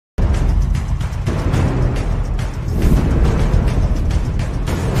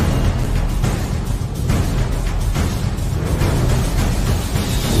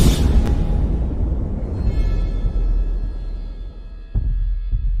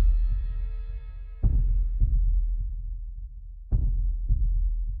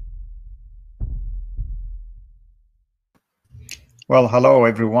Well, hello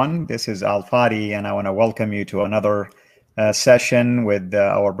everyone. This is Fadi, and I want to welcome you to another session with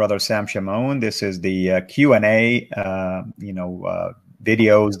our brother Sam Shamoun. This is the Q&A,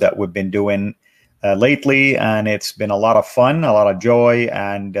 videos that we've been doing lately, and it's been a lot of fun, a lot of joy,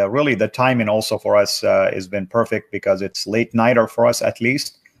 and really the timing also for us has been perfect because it's late nighter for us at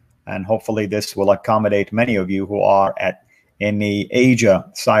least, and hopefully this will accommodate many of you who are in the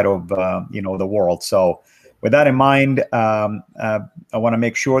Asia side of the world. So with that in mind, I want to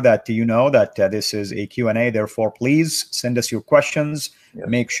make sure that you know that this is a Q&A. Therefore, please send us your questions. Yes.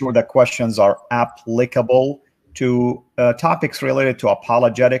 Make sure that questions are applicable to topics related to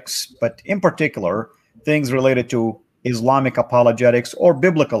apologetics, but in particular, things related to Islamic apologetics or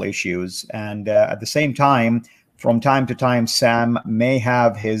biblical issues. And at the same time, from time to time, Sam may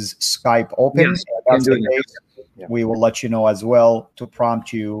have his Skype open. Yes, So if that's the case, yeah. We will let you know as well to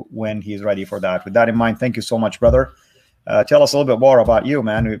prompt you when he's ready for that. With that in mind, thank you so much, brother. Tell us a little bit more about you,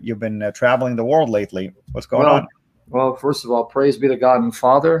 man. You've been traveling the world lately. What's going on? Well, first of all, praise be to God and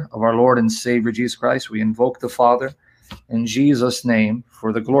Father of our Lord and Savior Jesus Christ. We invoke the Father in Jesus' name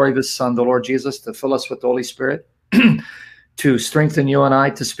for the glory of His Son, the Lord Jesus, to fill us with the Holy Spirit, to strengthen you and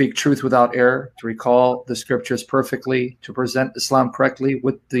I to speak truth without error, to recall the scriptures perfectly, to present Islam correctly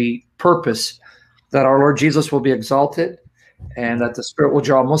with the purpose that our Lord Jesus will be exalted and that the Spirit will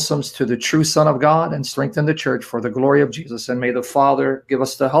draw Muslims to the true Son of God and strengthen the church for the glory of Jesus. And may the Father give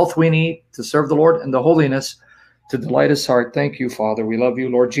us the health we need to serve the Lord and the holiness to delight His heart. Thank you, Father. We love you.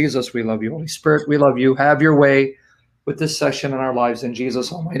 Lord Jesus, we love you. Holy Spirit, we love you. Have your way with this session in our lives in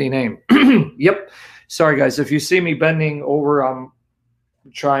Jesus' almighty name. Yep. Sorry, guys. If you see me bending over, I'm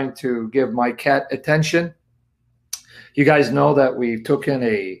trying to give my cat attention. You guys know that we took in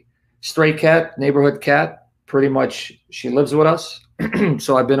a stray cat, neighborhood cat. Pretty much she lives with us.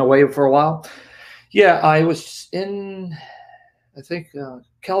 So I've been away for a while. Yeah, I was in, I think,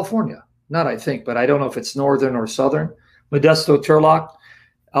 California. Not I think, but I don't know if it's northern or southern. Modesto, Turlock.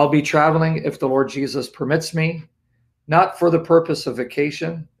 I'll be traveling if the Lord Jesus permits me. Not for the purpose of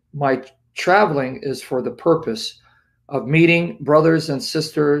vacation. My traveling is for the purpose of meeting brothers and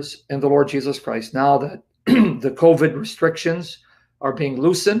sisters in the Lord Jesus Christ. Now that the COVID restrictions are being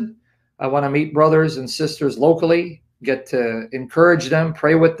loosened, I want to meet brothers and sisters locally, get to encourage them,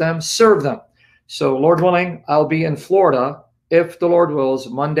 pray with them, serve them. So Lord willing, I'll be in Florida, if the Lord wills,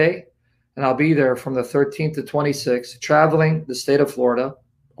 Monday, and I'll be there from the 13th to 26th, traveling the state of Florida,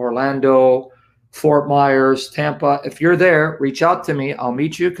 Orlando, Fort Myers, Tampa. If you're there, reach out to me. I'll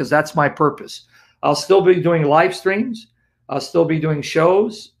meet you because that's my purpose. I'll still be doing live streams. I'll still be doing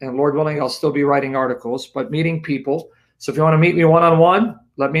shows, and Lord willing, I'll still be writing articles, but meeting people. So if you want to meet me one-on-one,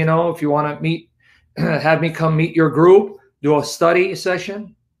 let me know. If you want to meet, have me come meet your group, do a study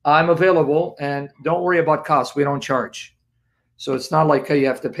session, I'm available. And don't worry about costs. We don't charge. So it's not like, hey, you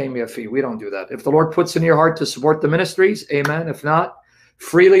have to pay me a fee. We don't do that. If the Lord puts in your heart to support the ministries, amen. If not,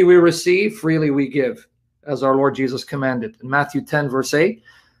 freely we receive, freely we give, as our Lord Jesus commanded in Matthew 10, verse 8.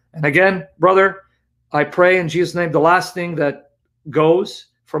 And again, brother, I pray in Jesus' name, the last thing that goes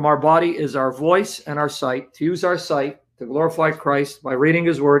from our body is our voice and our sight, to use our sight to glorify Christ by reading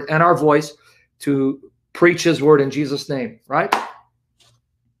His word, and our voice to preach His word in Jesus' name, right?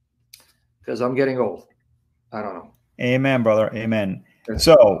 Because I'm getting old. I don't know. Amen, brother. Amen.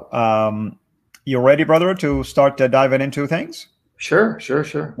 So, you ready, brother, to start diving into things? Sure.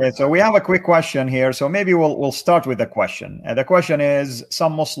 Okay, so we have a quick question here. So maybe we'll start with the question. The question is,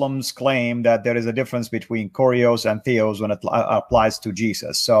 some Muslims claim that there is a difference between kurios and theos when it applies to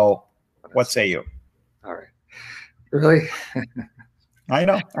Jesus. So what say you? All right. Really? I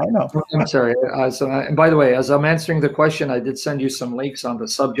know. I'm sorry. And by the way, as I'm answering the question, I did send you some links on the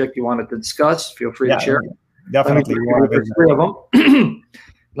subject you wanted to discuss. Feel free to share. Definitely. Three of them.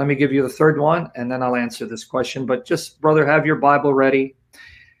 Let me give you the third one, and then I'll answer this question. But just, brother, have your Bible ready,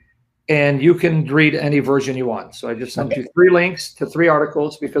 and you can read any version you want. So I just sent you 3 links to 3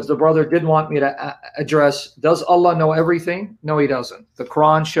 articles because the brother did want me to address, does Allah know everything? No, He doesn't. The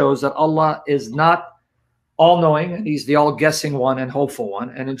Quran shows that Allah is not all-knowing, and He's the all-guessing one and hopeful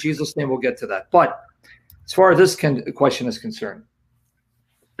one. And in Jesus' name, we'll get to that. But as far as this question is concerned,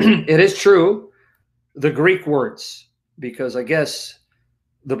 it is true, the Greek words, because I guess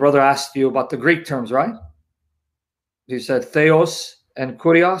the brother asked you about the Greek terms, right? He said theos and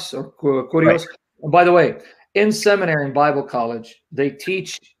kurios, or kurios. Right. And by the way, in seminary and Bible college, they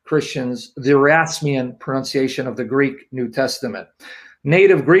teach Christians the Erasmian pronunciation of the Greek New Testament.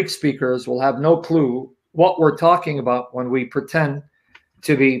 Native Greek speakers will have no clue what we're talking about when we pretend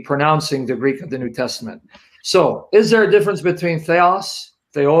to be pronouncing the Greek of the New Testament. So is there a difference between theos,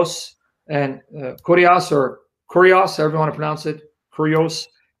 and kurios, or kurios, however you want to pronounce it? Kurios,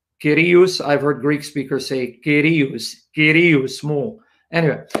 Kyrios. I've heard Greek speakers say Kyrios more.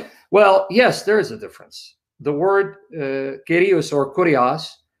 Anyway, well, yes, there is a difference. The word Kyrios or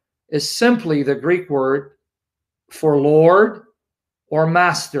Kurios is simply the Greek word for Lord or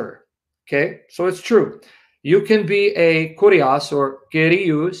master. Okay, so it's true. You can be a Kurios or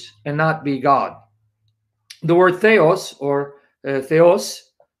Kyrios and not be God. The word theos or theos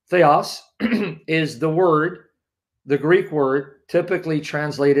is the Greek word typically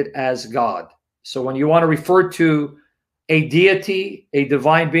translated as God. So when you want to refer to a deity, a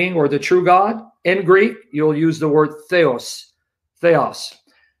divine being, or the true God in Greek, you'll use the word theos.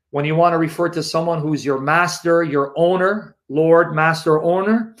 When you want to refer to someone who's your master, your owner, Lord, master,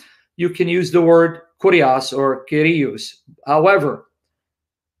 owner, you can use the word Kurios or Kyrios. However,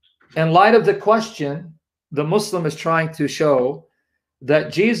 in light of the question, the Muslim is trying to show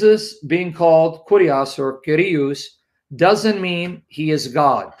that Jesus being called Kurios or Kyrios doesn't mean he is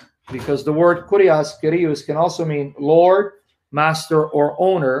God, because the word Kurios, Kyrios can also mean Lord, master, or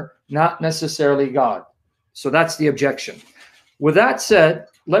owner, not necessarily God. So that's the objection. With that said,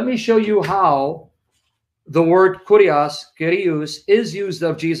 let me show you how the word Kurios, Kyrios, is used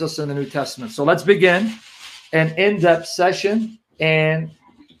of Jesus in the New Testament. So let's begin an in-depth session in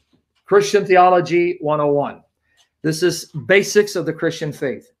Christian Theology 101. This is basics of the Christian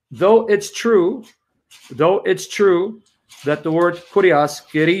faith. Though it's true that the word Kurios,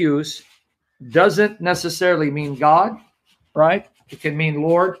 Kyrios, doesn't necessarily mean God, right? It can mean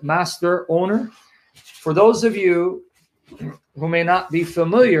Lord, master, owner. For those of you who may not be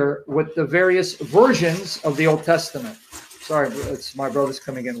familiar with the various versions of the Old Testament. Sorry, it's my brother's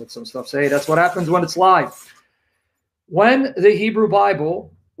coming in with some stuff. Say, hey, that's what happens when it's live. When the Hebrew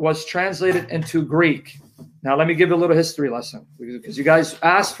Bible was translated into Greek, now let me give you a little history lesson, because you guys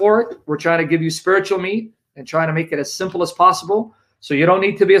asked for it. We're trying to give you spiritual meat and trying to make it as simple as possible. So you don't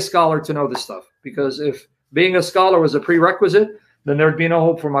need to be a scholar to know this stuff, because if being a scholar was a prerequisite, then there'd be no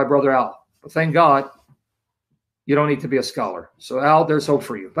hope for my brother Al. But thank God, you don't need to be a scholar. So Al, there's hope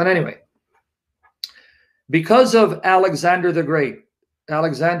for you. But anyway, because of Alexander the Great,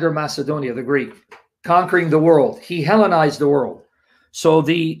 Alexander Macedonia, the Greek, conquering the world, he Hellenized the world. So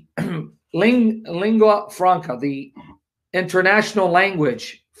the lingua franca, the international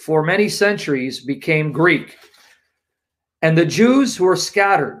language for many centuries, became Greek. And the Jews who were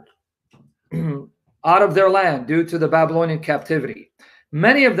scattered out of their land due to the Babylonian captivity,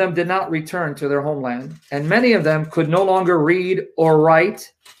 many of them did not return to their homeland, and many of them could no longer read or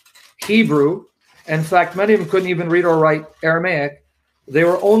write Hebrew. In fact, many of them couldn't even read or write Aramaic. They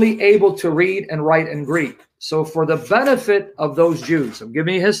were only able to read and write in Greek. So for the benefit of those Jews, I'm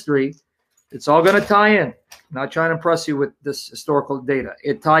giving you history, it's all going to tie in. I'm not trying to impress you with this historical data.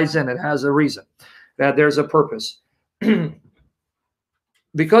 It ties in. It has a reason, that there's a purpose.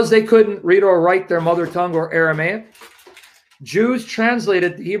 Because they couldn't read or write their mother tongue or Aramaic, Jews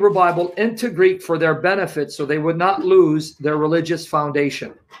translated the Hebrew Bible into Greek for their benefit so they would not lose their religious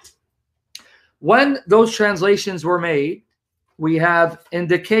foundation. When those translations were made, we have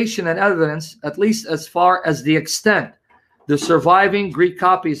indication and evidence, at least as far as the extent the surviving Greek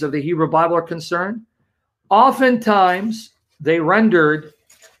copies of the Hebrew Bible are concerned. Oftentimes, they rendered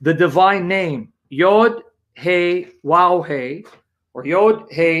the divine name Yod, He, Waw, He, or Yod,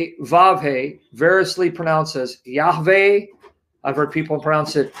 He, Vav, He, variously pronounced as Yahweh. I've heard people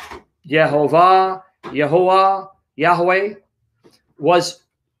pronounce it Yehovah, Yehoah, Yahweh, was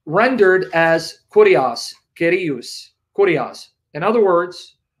rendered as Kurios, Kyrios, Kurios. In other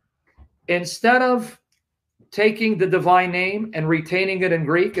words, instead of taking the divine name and retaining it in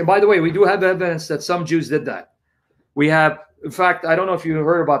Greek, and by the way, we do have evidence that some Jews did that. We have, in fact, I don't know if you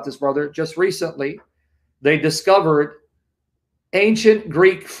heard about this, brother, just recently, they discovered ancient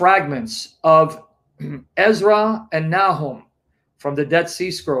Greek fragments of Ezra and Nahum from the Dead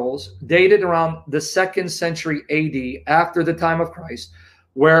Sea Scrolls, dated around the 2nd century AD, after the time of Christ,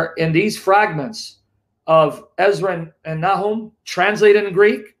 where in these fragments of Ezra and Nahum, translated in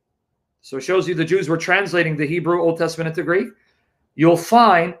Greek, so it shows you the Jews were translating the Hebrew Old Testament into Greek, you'll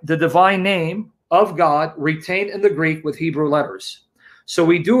find the divine name of God retained in the Greek with Hebrew letters. So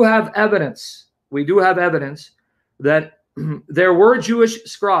we do have evidence. We do have evidence that there were Jewish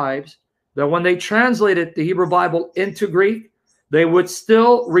scribes that when they translated the Hebrew Bible into Greek, they would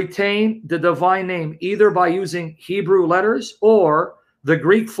still retain the divine name, either by using Hebrew letters or the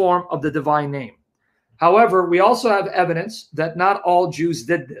Greek form of the divine name. However, we also have evidence that not all Jews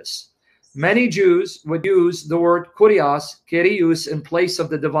did this. Many Jews would use the word Kurios, Kyrios, in place of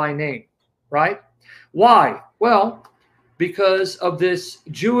the divine name, right? Why? Well, because of this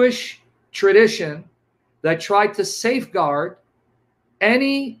Jewish tradition that tried to safeguard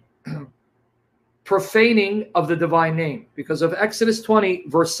any profaning of the divine name. Because of Exodus 20,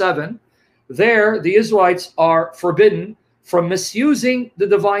 verse 7, there the Israelites are forbidden from misusing the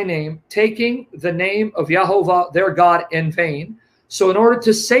divine name, taking the name of Yahovah, their God, in vain. So in order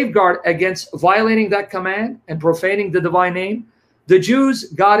to safeguard against violating that command and profaning the divine name, the Jews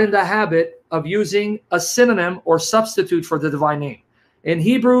got in the habit of using a synonym or substitute for the divine name. In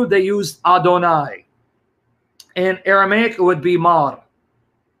Hebrew, they used Adonai. In Aramaic, it would be Mar.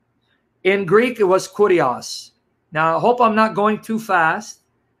 In Greek, it was Kurios. Now, I hope I'm not going too fast.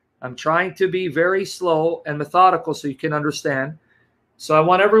 I'm trying to be very slow and methodical so you can understand. So I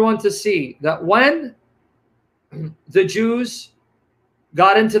want everyone to see that when the Jews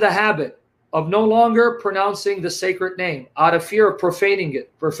got into the habit of no longer pronouncing the sacred name out of fear of profaning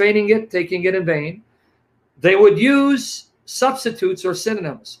it, taking it in vain, they would use substitutes or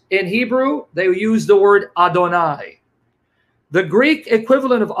synonyms. In Hebrew, they use the word Adonai. The Greek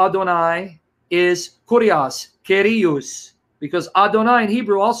equivalent of Adonai is Kurios, Kyrios, because Adonai in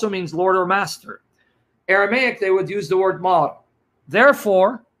Hebrew also means Lord or Master. Aramaic, they would use the word Mar.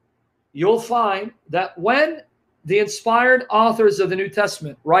 Therefore, you'll find that when the inspired authors of the New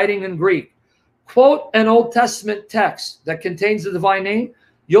Testament, writing in Greek, quote an Old Testament text that contains the divine name,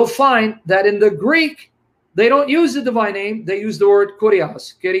 you'll find that in the Greek, they don't use the divine name, they use the word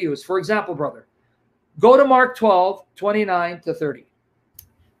Kurios, Kyrios. For example, brother, go to Mark 12, 29 to 30.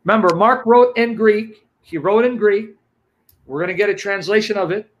 Remember, Mark wrote in Greek. He wrote in Greek. We're going to get a translation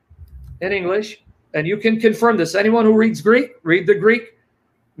of it in English, and you can confirm this. Anyone who reads Greek, read the Greek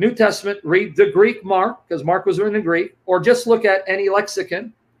New Testament, read the Greek Mark, because Mark was written in Greek, or just look at any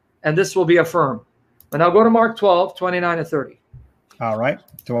lexicon, and this will be affirmed. But now go to Mark 12, 29 to 30. All right,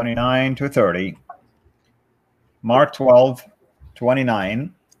 29 to 30. Mark 12,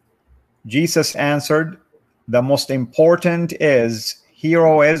 29. Jesus answered, "The most important is, Hear,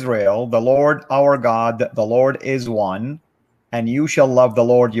 O Israel, the Lord our God, the Lord is one, and you shall love the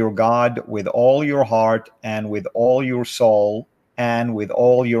Lord your God with all your heart and with all your soul and with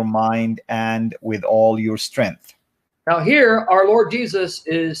all your mind and with all your strength." Now here, our Lord Jesus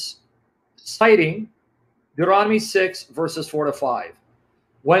is citing Deuteronomy 6, verses 4 to 5.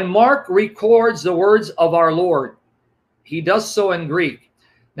 When Mark records the words of our Lord, he does so in Greek.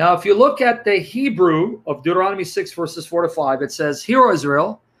 Now, if you look at the Hebrew of Deuteronomy 6, verses 4 to 5, it says, "Hear, O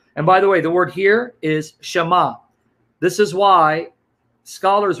Israel." And by the way, the word here is Shema. This is why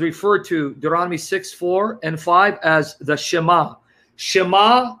scholars refer to Deuteronomy 6, 4, and 5 as the Shema.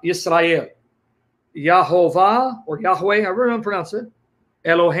 Shema Yisrael. Yahovah, or Yahweh, however you pronounce it.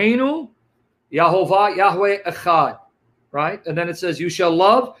 Eloheinu, Yahovah, Yahweh Echad. Right? And then it says, you shall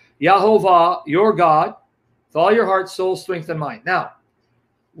love Yahovah, your God, with all your heart, soul, strength, and mind. Now,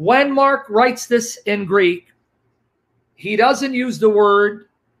 when Mark writes this in Greek, he doesn't use the word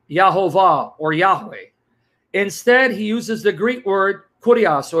Yahovah or Yahweh. Instead, he uses the Greek word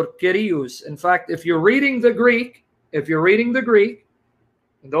Kurios or Kyrios. In fact, if you're reading the Greek,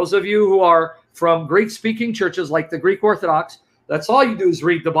 and those of you who are from Greek-speaking churches like the Greek Orthodox, that's all you do is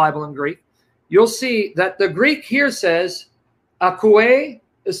read the Bible in Greek. You'll see that the Greek here says, Akue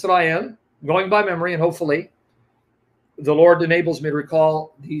Israel, going by memory, and hopefully the Lord enables me to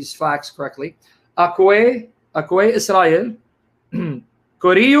recall these facts correctly. Akue Israel,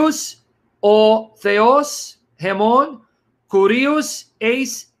 Kurios o Theos Hemon, Kurios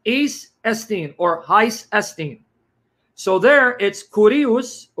eis estin, or heis estin. So there it's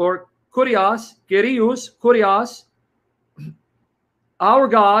Kurios or Kurios, Kyrios, Kurios. Our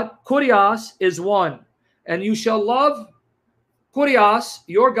God, Kurios, is one. And you shall love Kurios,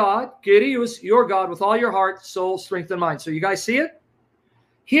 your God, Kyrios, your God, with all your heart, soul, strength, and mind. So you guys see it?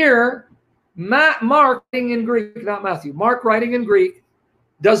 Here, Mark writing in Greek, not Matthew, Mark writing in Greek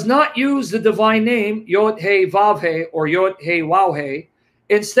does not use the divine name Yod He Vav He or Yod He Waw He.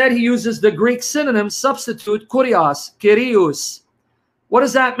 Instead, he uses the Greek synonym substitute Kurios, Kyrios. What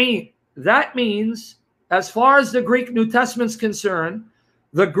does that mean? That means, as far as the Greek New Testament is concerned,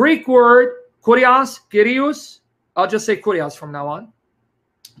 the Greek word Kurios, Kyrios, I'll just say Kurios from now on.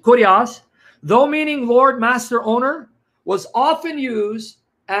 Kurios, though meaning Lord, Master, Owner, was often used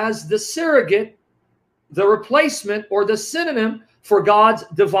as the surrogate, the replacement, or the synonym for God's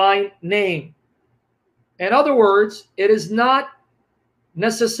divine name. In other words, it is not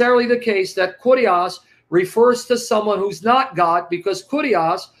necessarily the case that Kurios refers to someone who's not God, because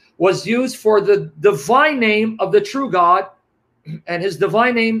Kurios was used for the divine name of the true God, and his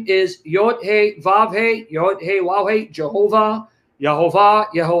divine name is Yod He Vav He, Yod He Waw He, Jehovah, Yahovah,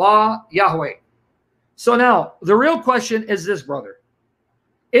 Yehoah, Yahweh. So now, the real question is this, brother.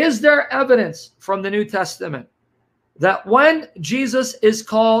 Is there evidence from the New Testament that when Jesus is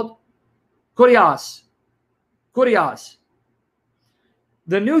called Kurios,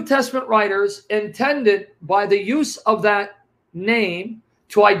 the New Testament writers intended by the use of that name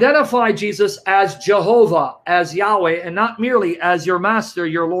to identify Jesus as Jehovah, as Yahweh, and not merely as your master,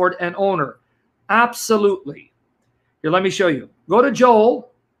 your Lord and owner. Absolutely. Here, let me show you. Go to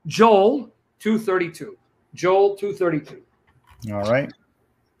Joel 2:32. Joel 2:32. All right.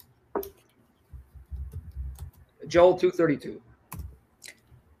 Joel 2:32.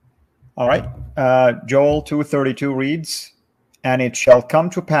 All right. Joel 2:32 reads, "And it shall come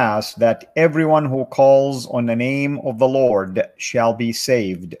to pass that everyone who calls on the name of the Lord shall be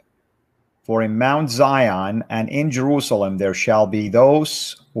saved. For in Mount Zion and in Jerusalem there shall be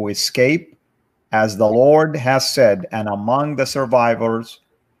those who escape, as the Lord has said, and among the survivors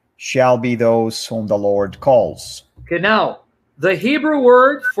shall be those whom the Lord calls." Okay, now, the Hebrew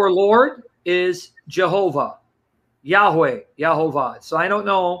word for Lord is Jehovah, Yahweh, Yahovah. So I don't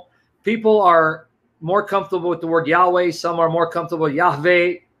know, people are more comfortable with the word Yahweh. Some are more comfortable with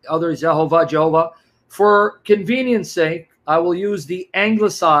Yahweh, others Yehovah, Jehovah. For convenience sake, I will use the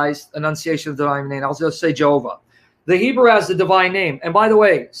anglicized enunciation of the divine name. I'll just say Jehovah. The Hebrew has the divine name. And by the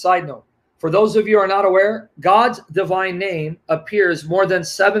way, side note, for those of you who are not aware, God's divine name appears more than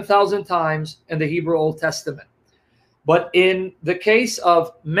 7,000 times in the Hebrew Old Testament. But in the case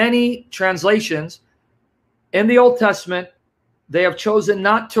of many translations in the Old Testament, they have chosen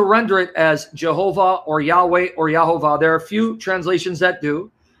not to render it as Jehovah or Yahweh or Yahovah. There are a few translations that do,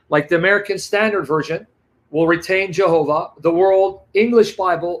 like the American Standard Version will retain Jehovah. The World English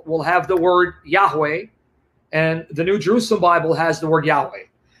Bible will have the word Yahweh, and the New Jerusalem Bible has the word Yahweh.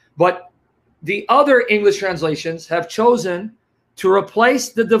 But the other English translations have chosen to replace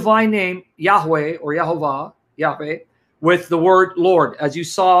the divine name Yahweh or Yahovah, Yahweh, with the word Lord, as you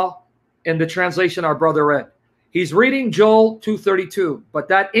saw in the translation our brother read. He's reading Joel 2:32, but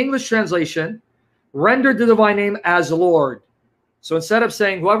that English translation rendered the divine name as Lord. So instead of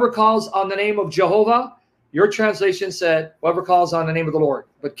saying whoever calls on the name of Jehovah, your translation said whoever calls on the name of the Lord.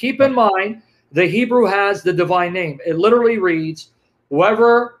 But keep in mind, the Hebrew has the divine name. It literally reads,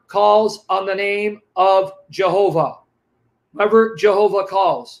 whoever calls on the name of Jehovah, whoever Jehovah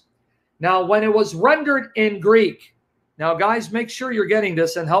calls. Now, when it was rendered in Greek, now guys, make sure you're getting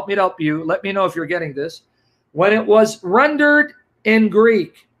this and help me to help you. Let me know if you're getting this. When it was rendered in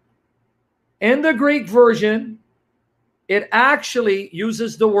Greek, in the Greek version, it actually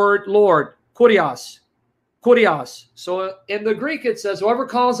uses the word Lord, Kurios, Kurios. So in the Greek, it says, whoever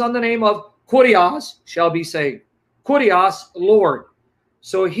calls on the name of Kurios shall be saved. Kurios, Lord.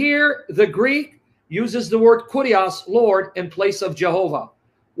 So here, the Greek uses the word Kurios, Lord, in place of Jehovah.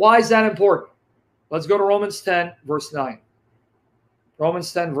 Why is that important? Let's go to Romans 10, verse 9.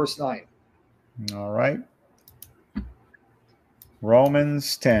 Romans 10, verse 9. All right.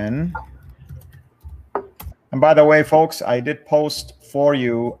 Romans 10. And by the way, folks, I did post for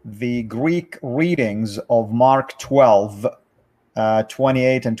you the Greek readings of Mark 12,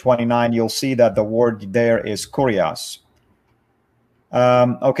 28 and 29. You'll see that the word there is Kurios.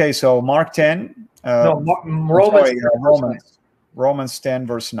 Okay, so Mark 10. Romans 10,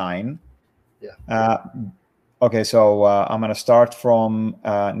 verse 9. Yeah. Okay, so I'm going to start from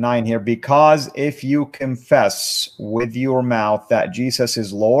 9 here. Because if you confess with your mouth that Jesus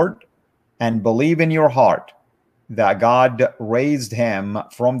is Lord and believe in your heart that God raised him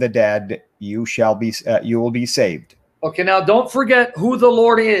from the dead, you will be saved. Okay, now don't forget who the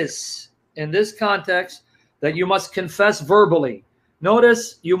Lord is in this context, that you must confess verbally.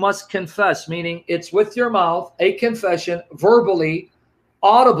 Notice you must confess, meaning it's with your mouth, a confession, verbally,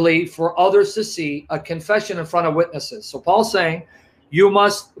 audibly for others to see, a confession in front of witnesses. So Paul's saying you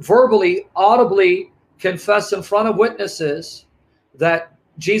must verbally, audibly confess in front of witnesses that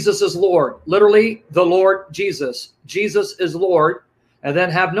Jesus is Lord. Literally, the Lord Jesus. Jesus is Lord. And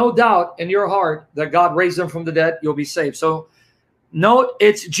then have no doubt in your heart that God raised him from the dead, you'll be saved. So note,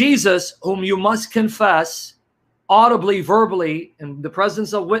 it's Jesus whom you must confess audibly, verbally, in the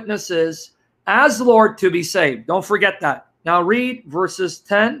presence of witnesses as Lord to be saved. Don't forget that. Now read verses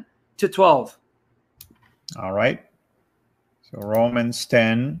 10 to 12. All right. So Romans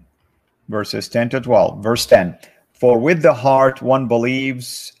 10, verses 10 to 12. Verse 10. For with the heart one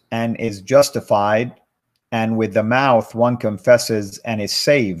believes and is justified, and with the mouth one confesses and is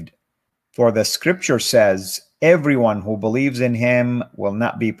saved. For the scripture says, everyone who believes in him will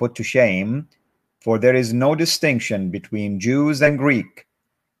not be put to shame, for there is no distinction between Jews and Greek.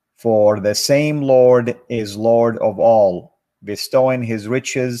 For the same Lord is Lord of all, bestowing his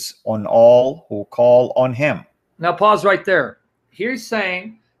riches on all who call on him. Now pause right there. He's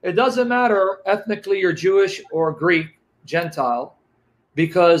saying it doesn't matter ethnically you're Jewish or Greek, Gentile,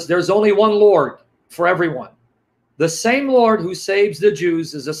 because there's only one Lord for everyone. The same Lord who saves the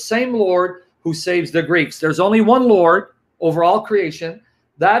Jews is the same Lord who saves the Greeks. There's only one Lord over all creation.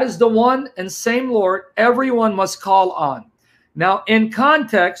 That is the one and same Lord everyone must call on. Now, in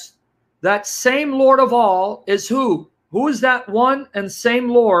context, that same Lord of all is who? Who is that one and same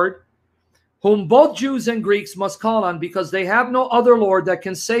Lord whom both Jews and Greeks must call on, because they have no other Lord that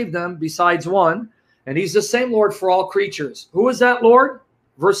can save them besides one, and he's the same Lord for all creatures. Who is that Lord?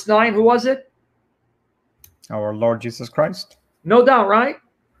 Verse 9, who was it? Our Lord Jesus Christ. No doubt, right?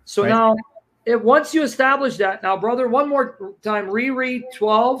 So Right. now, once you establish that, now, brother, one more time, reread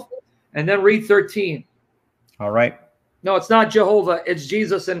 12 and then read 13. All right. No, it's not Jehovah. It's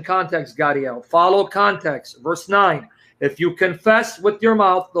Jesus in context, Gadiel. Follow context. Verse 9. If you confess with your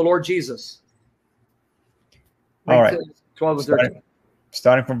mouth the Lord Jesus. All right. 12 and 13.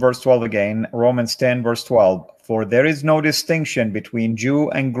 Starting from verse 12 again, Romans 10, verse 12. For there is no distinction between Jew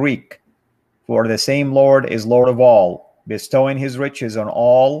and Greek, for the same Lord is Lord of all, bestowing his riches on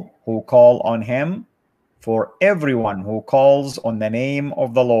all who call on him. For everyone who calls on the name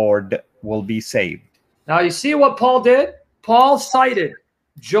of the Lord will be saved. Now you see what Paul did? Paul cited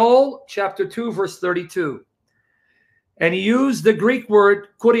Joel chapter 2, verse 32. And he used the Greek word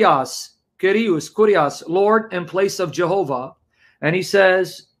kurios, Lord, in place of Jehovah. And he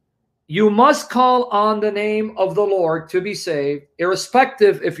says, you must call on the name of the Lord to be saved,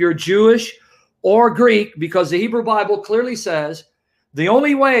 irrespective if you're Jewish or Greek, because the Hebrew Bible clearly says the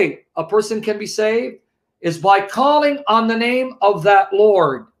only way a person can be saved is by calling on the name of that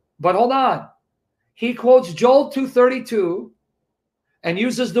Lord. But hold on. He quotes Joel 2:32 and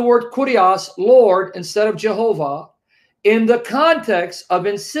uses the word kurios, Lord, instead of Jehovah, in the context of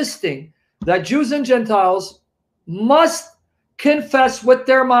insisting that Jews and Gentiles must confess with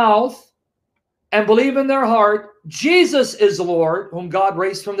their mouth and believe in their heart Jesus is the Lord, whom God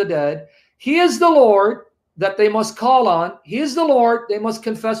raised from the dead. He is the Lord that they must call on. He is the Lord they must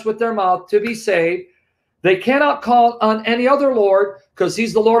confess with their mouth to be saved. They cannot call on any other Lord because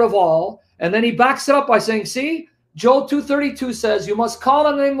he's the Lord of all. And then he backs it up by saying, see, Joel 2:32 says, you must call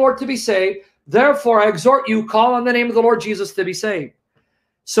on the name of the Lord to be saved. Therefore, I exhort you, call on the name of the Lord Jesus to be saved.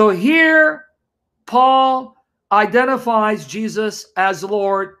 So here, Paul identifies Jesus as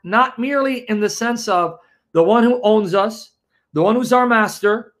Lord, not merely in the sense of the one who owns us, the one who's our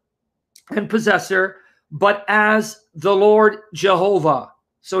master and possessor, but as the Lord Jehovah.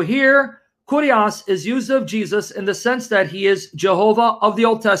 So here, kurios is used of Jesus in the sense that he is Jehovah of the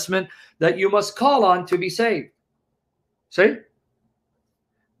Old Testament that you must call on to be saved. See?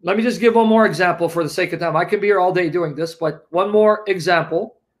 Let me just give one more example for the sake of time. I can be here all day doing this, but one more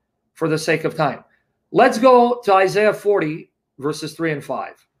example for the sake of time. Let's go to Isaiah 40, verses 3 and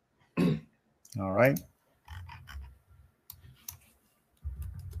 5. All right.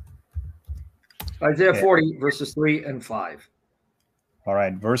 Isaiah 40, verses 3 and 5. All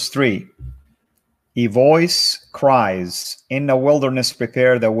right. Verse 3. A voice cries, in the wilderness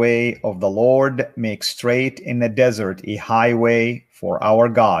prepare the way of the Lord, make straight in the desert a highway for our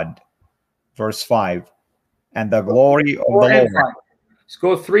God. Verse 5. And the glory of the Lord. Let's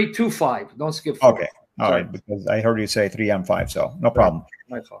go 3 to 5. Don't skip 4. Okay. All right. Because I heard you say 3 and 5, so no problem.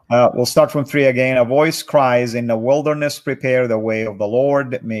 My fault. We'll start from 3 again. A voice cries, in the wilderness prepare the way of the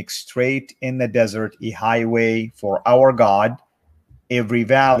Lord, make straight in the desert a highway for our God. Every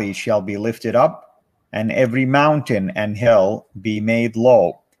valley shall be lifted up, and every mountain and hill be made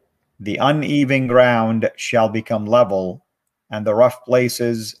low. The uneven ground shall become level, and the rough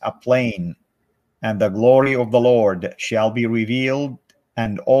places a plain. And the glory of the Lord shall be revealed,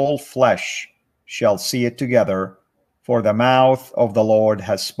 and all flesh shall see it together, for the mouth of the Lord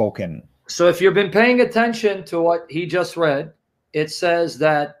has spoken. So if you've been paying attention to what he just read, it says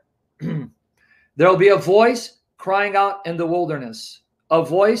that there'll be a voice crying out in the wilderness. A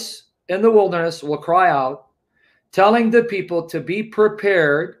voice in the wilderness will cry out, telling the people to be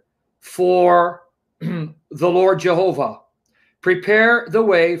prepared for the Lord Jehovah. Prepare the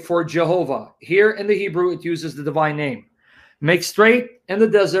way for Jehovah. Here in the Hebrew, it uses the divine name. Make straight in the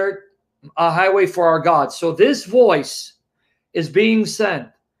desert a highway for our God. So this voice is being sent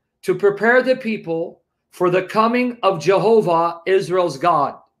to prepare the people for the coming of Jehovah, Israel's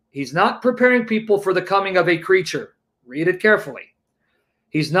God. He's not preparing people for the coming of a creature. Read it carefully.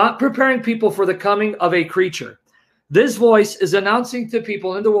 He's not preparing people for the coming of a creature. This voice is announcing to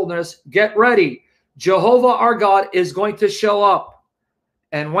people in the wilderness, get ready. Jehovah, our God, is going to show up.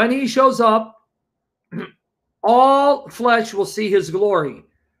 And when he shows up, all flesh will see his glory.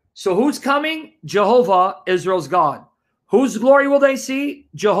 So who's coming? Jehovah, Israel's God. Whose glory will they see?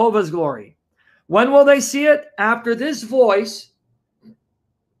 Jehovah's glory. When will they see it? After this voice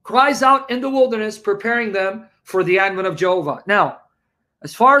cries out in the wilderness, preparing them for the advent of Jehovah. Now,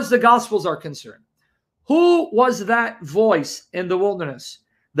 as far as the Gospels are concerned, who was that voice in the wilderness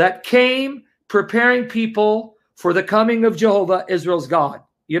that came preparing people for the coming of Jehovah, Israel's God?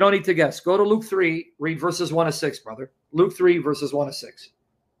 You don't need to guess. Go to Luke 3, read verses 1 to 6, brother. Luke 3, verses 1 to 6.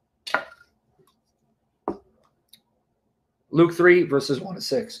 Luke 3, verses 1 to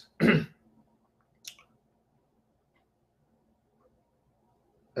 6.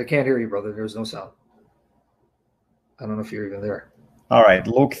 I can't hear you, brother. There's no sound. I don't know if you're even there. All right.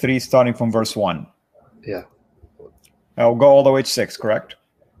 Luke 3, starting from verse 1. Yeah. I'll go all the way to 6, correct?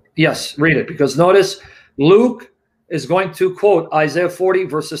 Yes, read it. Because notice, Luke is going to quote Isaiah 40,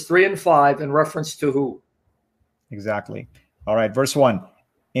 verses 3 and 5 in reference to who? Exactly. All right. Verse 1.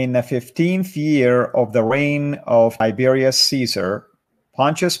 In the 15th year of the reign of Tiberius Caesar,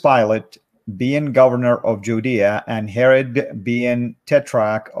 Pontius Pilate, being governor of Judea, and Herod being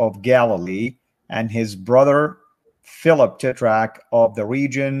tetrarch of Galilee, and his brother Philip tetrarch of the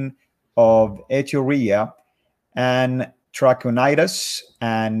region of Iturea, and Trachonitis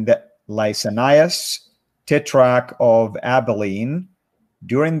and Lysanias, tetrarch of Abilene,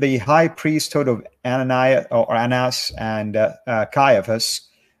 during the high priesthood of Annas and Caiaphas,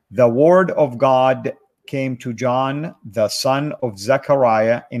 the word of God came to John, the son of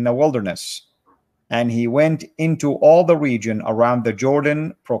Zechariah, in the wilderness. And he went into all the region around the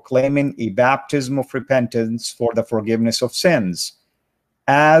Jordan, proclaiming a baptism of repentance for the forgiveness of sins,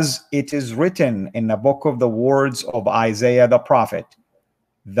 as it is written in the book of the words of Isaiah the prophet,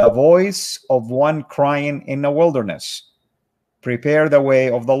 the voice of one crying in the wilderness, prepare the way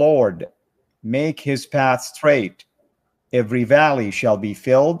of the Lord, make his path straight. Every valley shall be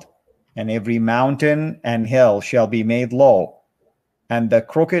filled, and every mountain and hill shall be made low, and the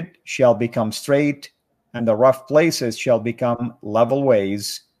crooked shall become straight, and the rough places shall become level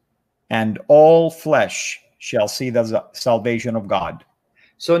ways, and all flesh shall see the salvation of God.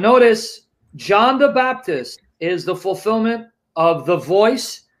 So notice, John the Baptist is the fulfillment of the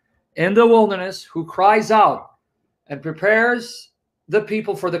voice in the wilderness who cries out and prepares the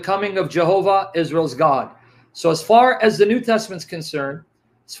people for the coming of Jehovah, Israel's God. So as far as the New Testament's concerned,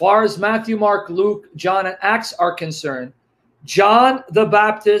 as far as Matthew, Mark, Luke, John, and Acts are concerned, John the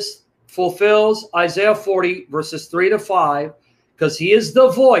Baptist fulfills Isaiah 40, verses 3 to 5, because he is the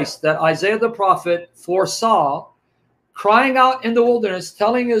voice that Isaiah the prophet foresaw, crying out in the wilderness,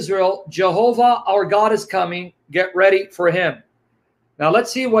 telling Israel, Jehovah, our God, is coming. Get ready for him. Now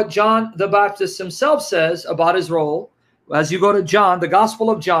let's see what John the Baptist himself says about his role. As you go to John, the Gospel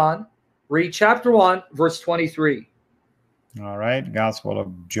of John, read chapter 1, verse 23. All right. Gospel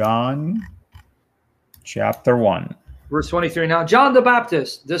of John, chapter 1. Verse 23. Now, John the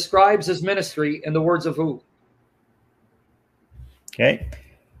Baptist describes his ministry in the words of who? Okay.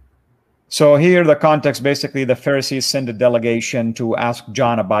 So here the context, basically the Pharisees send a delegation to ask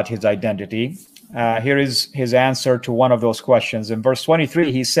John about his identity. Here is his answer to one of those questions. In verse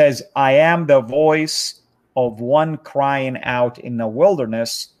 23, he says, I am the voice of one crying out in the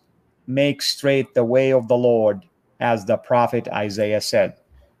wilderness, make straight the way of the Lord, as the prophet Isaiah said.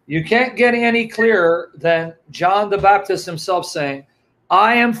 You can't get any clearer than John the Baptist himself saying,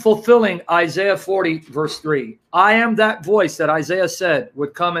 I am fulfilling Isaiah 40, verse 3. I am that voice that Isaiah said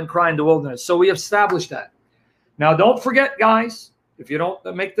would come and cry in the wilderness. So we established that. Now, don't forget, guys, if you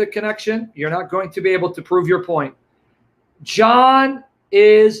don't make the connection, you're not going to be able to prove your point. John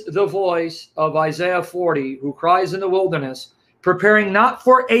is the voice of Isaiah 40, who cries in the wilderness, preparing not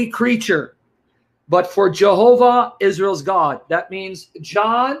for a creature, but for Jehovah, Israel's God. That means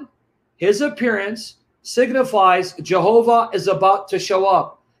John, his appearance signifies Jehovah is about to show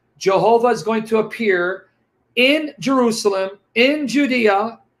up. Jehovah is going to appear in Jerusalem, in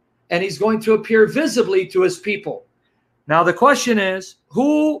Judea, and he's going to appear visibly to his people. Now the question is,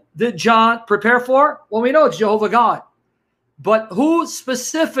 who did John prepare for? Well, we know it's Jehovah God. But who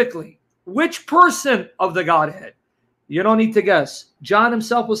specifically? Which person of the Godhead? You don't need to guess. John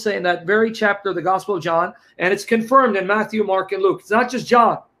himself will say in that very chapter of the Gospel of John, and it's confirmed in Matthew, Mark, and Luke. It's not just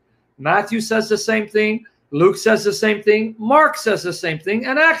John. Matthew says the same thing. Luke says the same thing. Mark says the same thing.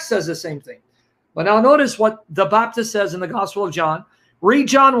 And Acts says the same thing. But now notice what the Baptist says in the Gospel of John. Read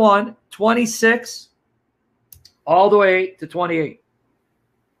John 1, 26, all the way to 28.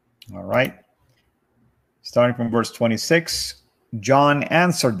 All right. Starting from verse 26, John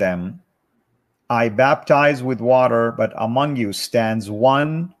answered them, I baptize with water, but among you stands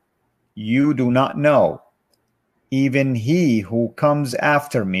one you do not know, even he who comes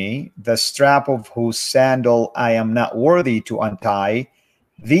after me, the strap of whose sandal I am not worthy to untie.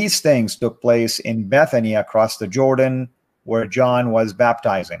 These things took place in Bethany across the Jordan, where John was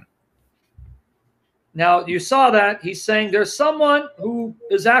baptizing. Now, you saw that. He's saying there's someone who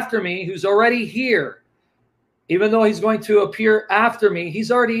is after me who's already here. Even though he's going to appear after me,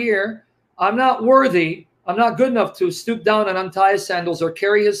 he's already here. I'm not worthy. I'm not good enough to stoop down and untie his sandals or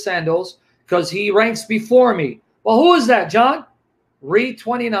carry his sandals because he ranks before me. Well, who is that, John? Read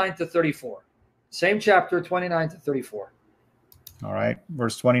 29 to 34. Same chapter, 29 to 34. All right,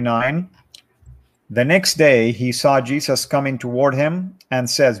 verse 29. The next day he saw Jesus coming toward him and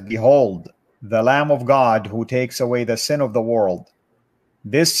says, Behold, the Lamb of God who takes away the sin of the world.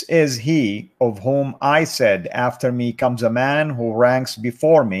 This is he of whom I said, After me comes a man who ranks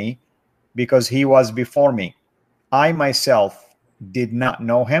before me, because he was before me. I myself did not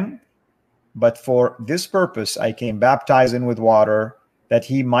know him, but for this purpose I came baptizing with water, that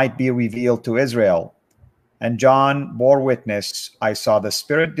he might be revealed to Israel. And John bore witness, I saw the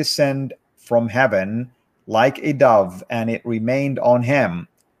Spirit descend from heaven like a dove, and it remained on him.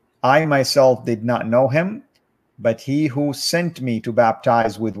 I myself did not know him, but he who sent me to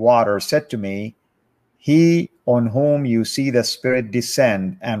baptize with water said to me, He on whom you see the Spirit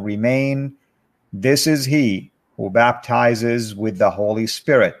descend and remain, this is he who baptizes with the Holy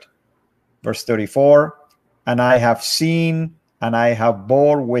Spirit. Verse 34, and I have seen and I have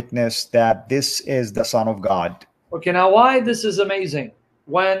bore witness that this is the Son of God. Okay, now why this is amazing.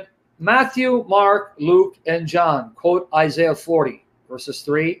 When Matthew, Mark, Luke, and John quote Isaiah 40, verses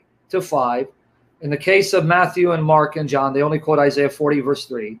 3 to 5, in the case of Matthew and Mark and John, they only quote Isaiah 40, verse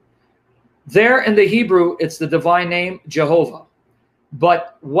 3. There in the Hebrew, it's the divine name Jehovah.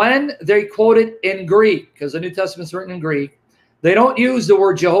 But when they quote it in Greek, because the New Testament is written in Greek, they don't use the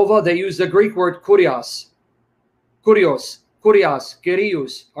word Jehovah. They use the Greek word kurios. Kurios, kurios,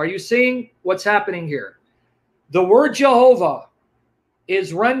 kyrios. Are you seeing what's happening here? The word Jehovah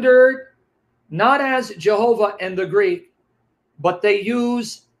is rendered not as Jehovah in the Greek, but they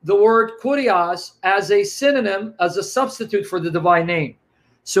use the word kurios as a synonym, as a substitute for the divine name.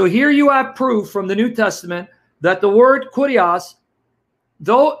 So here you have proof from the New Testament that the word kurios,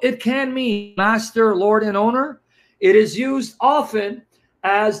 though it can mean master, lord, and owner, it is used often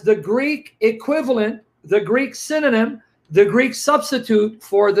as the Greek equivalent, the Greek synonym, the Greek substitute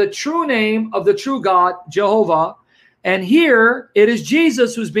for the true name of the true God, Jehovah. And here it is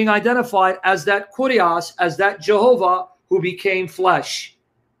Jesus who's being identified as that kurios, as that Jehovah who became flesh.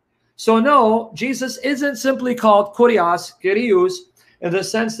 So no, Jesus isn't simply called kurios, kyrios, in the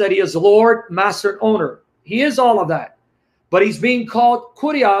sense that he is Lord, master, and owner. He is all of that. But he's being called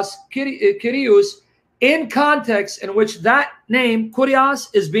kurios, kyrios, in context in which that name, kurios,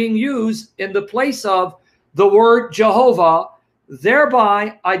 is being used in the place of the word Jehovah,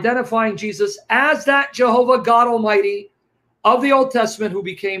 thereby identifying Jesus as that Jehovah God Almighty of the Old Testament who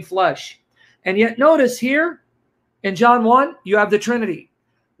became flesh. And yet notice here in John 1, you have the Trinity.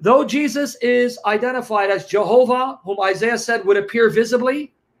 Though Jesus is identified as Jehovah, whom Isaiah said would appear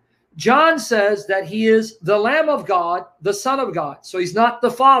visibly, John says that he is the Lamb of God, the Son of God. So he's not the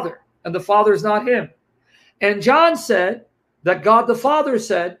Father, and the Father is not him. And John said that God the Father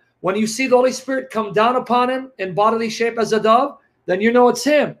said, when you see the Holy Spirit come down upon him in bodily shape as a dove, then you know it's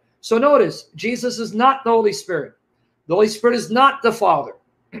him. So notice, Jesus is not the Holy Spirit. The Holy Spirit is not the Father.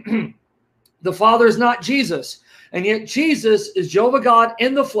 The Father is not Jesus. And yet Jesus is Jehovah God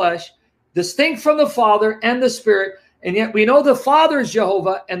in the flesh, distinct from the Father and the Spirit. And yet we know the Father is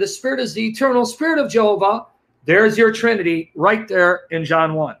Jehovah and the Spirit is the eternal Spirit of Jehovah. There's your Trinity right there in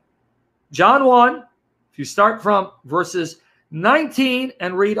John 1. John 1, if you start from verses 19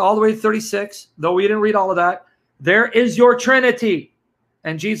 and read all the way to 36, though we didn't read all of that, there is your Trinity.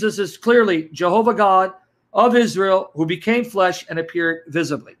 And Jesus is clearly Jehovah God of Israel who became flesh and appeared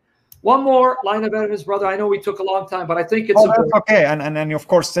visibly. One more line of evidence, brother. I know we took a long time, but I think it's important. Okay. And of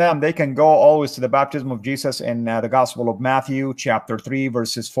course, Sam, they can go always to the baptism of Jesus in the Gospel of Matthew, chapter 3,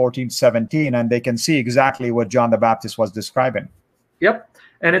 verses 14 to 17, and they can see exactly what John the Baptist was describing. Yep.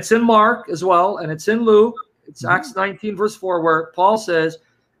 And it's in Mark as well, and it's in Luke. It's Acts 19, verse 4, where Paul says,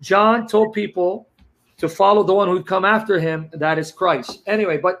 John told people to follow the one who'd come after him, that is Christ.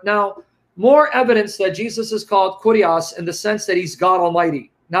 Anyway, but now more evidence that Jesus is called kurios in the sense that he's God Almighty.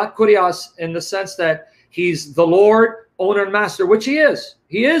 Not kurios in the sense that he's the Lord, owner, and master, which he is.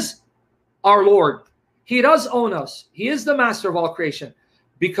 He is our Lord. He does own us. He is the master of all creation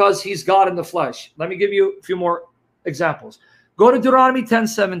because he's God in the flesh. Let me give you a few more examples. Go to Deuteronomy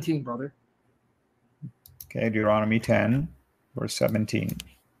 10:17, brother. Okay, Deuteronomy 10, verse 17.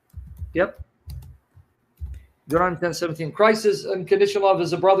 Yep. Deuteronomy 10:17. Christ is unconditional love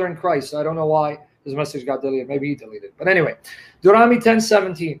as a brother in Christ. I don't know why his message got deleted. Maybe he deleted it. But anyway, Deuteronomy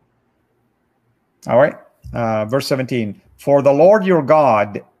 10:17. All right. Verse 17. For the Lord your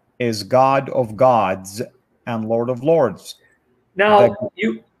God is God of gods and Lord of lords. Now,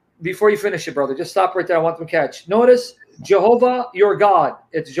 before you finish it, brother, just stop right there. I want them to catch. Notice Jehovah your God.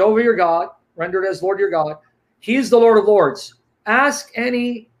 It's Jehovah your God, rendered as Lord your God. He is the Lord of lords. Ask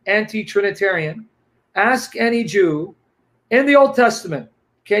any anti-Trinitarian, ask any Jew in the Old Testament,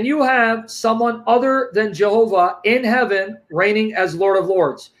 can you have someone other than Jehovah in heaven reigning as Lord of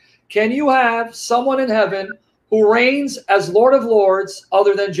lords? Can you have someone in heaven who reigns as Lord of lords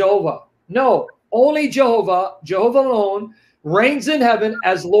other than Jehovah? No, only Jehovah, Jehovah alone, reigns in heaven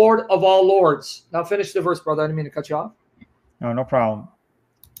as Lord of all lords. Now finish the verse, brother. I didn't mean to cut you off. No, no problem.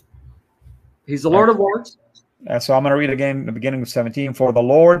 He's the Lord of lords. So I'm going to read again the beginning of 17. For the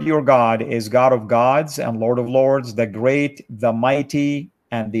Lord your God is God of gods and Lord of lords, the great, the mighty,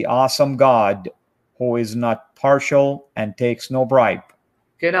 and the awesome God, who is not partial and takes no bribe.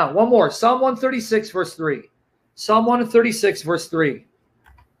 Okay, now one more. Psalm 136, verse 3. Psalm 136, verse 3.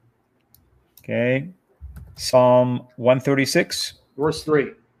 Okay. Psalm 136. Verse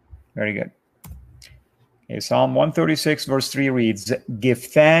 3. Very good. Okay, Psalm 136, verse 3 reads, give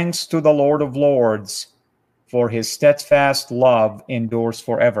thanks to the Lord of lords, for his steadfast love endures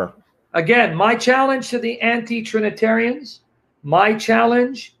forever. Again, my challenge to the anti-Trinitarians, my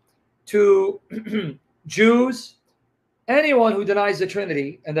challenge to Jews, anyone who denies the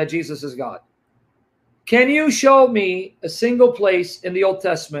Trinity and that Jesus is God. Can you show me a single place in the Old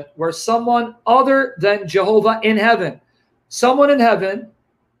Testament where someone other than Jehovah in heaven, someone in heaven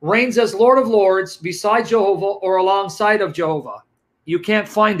reigns as Lord of lords beside Jehovah or alongside of Jehovah? You can't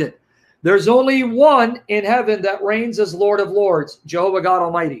find it. There's only one in heaven that reigns as Lord of lords, Jehovah God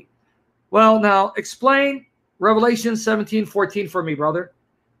Almighty. Well, now explain Revelation 17:14 for me, brother.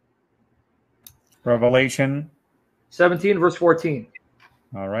 Revelation 17, verse 14.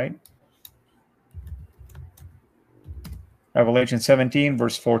 All right. Revelation 17,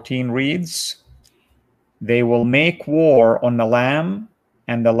 verse 14 reads, they will make war on the Lamb,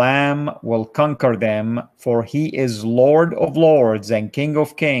 and the Lamb will conquer them, for he is Lord of lords and King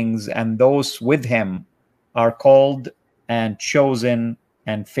of kings, and those with him are called and chosen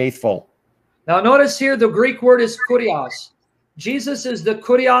and faithful. Now notice here the Greek word is kurios. Jesus is the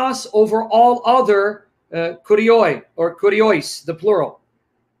kurios over all other kurioi or kuriois, the plural.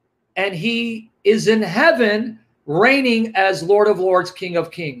 And he is in heaven reigning as Lord of lords, King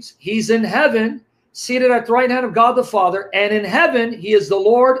of kings. He's in heaven seated at the right hand of God the Father, and in heaven he is the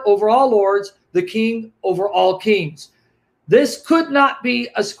Lord over all lords, the King over all kings. This could not be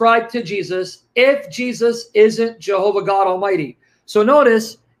ascribed to Jesus if Jesus isn't Jehovah God Almighty. So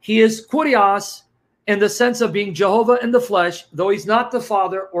notice he is kurios in the sense of being Jehovah in the flesh, though he's not the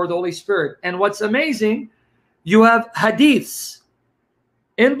Father or the Holy Spirit. And what's amazing, you have hadiths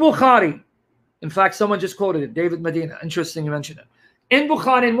in Bukhari. In fact, someone just quoted it, David Medina. Interesting you mentioned it. In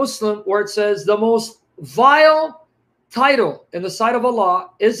Bukhari and Muslim, where it says the most vile title in the sight of Allah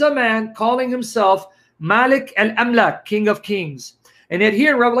is a man calling himself Malik al-Amlak, King of Kings. And yet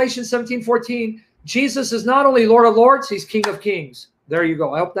here in Revelation 17:14, Jesus is not only Lord of Lords, he's King of Kings. There you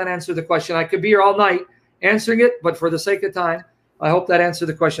go. I hope that answered the question. I could be here all night answering it, but for the sake of time, I hope that answered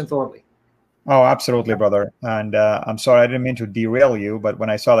the question thoroughly. Oh, absolutely, brother. And I'm sorry, I didn't mean to derail you, but when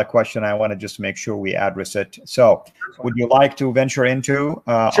I saw the question, I wanted just to make sure we address it. So would you like to venture into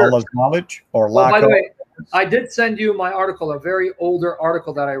Sure. Allah's knowledge or Well, lack by the of? way, I did send you my article, a very older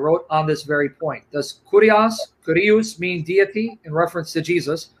article that I wrote on this very point. Does kurios mean deity in reference to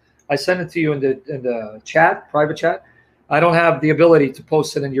Jesus? I sent it to you in the chat, private chat. I don't have the ability to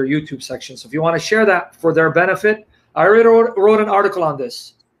post it in your YouTube section. So if you want to share that for their benefit, I already wrote an article on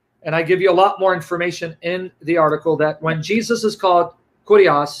this. And I give you a lot more information in the article that when Jesus is called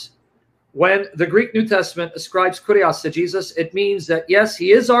kurios, when the Greek New Testament ascribes kurios to Jesus, it means that, yes,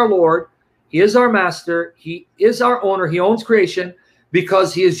 he is our Lord, he is our master, he is our owner, he owns creation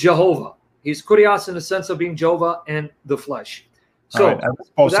because he is Jehovah. He's kurios in the sense of being Jehovah in the flesh. So, Right,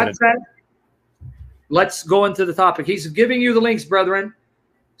 with that said, let's go into the topic. He's giving you the links, brethren.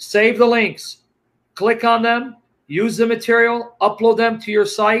 Save the links. Click on them. Use the material, upload them to your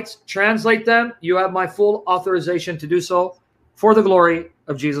sites, translate them. You have my full authorization to do so for the glory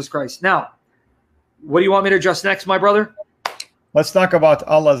of Jesus Christ. Now, what do you want me to address next, my brother? Let's talk about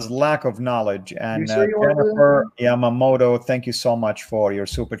Allah's lack of knowledge. And Jennifer Yamamoto, thank you so much for your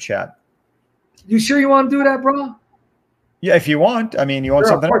super chat. You sure you want to do that, bro? Yeah, if you want. I mean, you want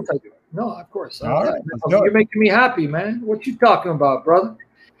Sure, something? of course I do. No, of course. All right, You're making me happy, man. What you talking about, brother?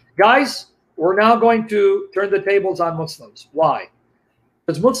 Guys, we're now going to turn the tables on Muslims. Why?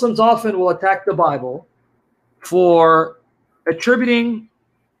 Because Muslims often will attack the Bible for attributing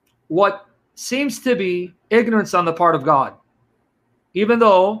what seems to be ignorance on the part of God, even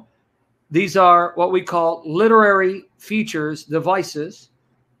though these are what we call literary features, devices,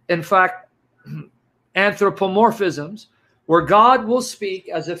 in fact, anthropomorphisms, where God will speak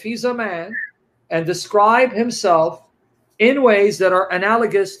as if he's a man and describe himself in ways that are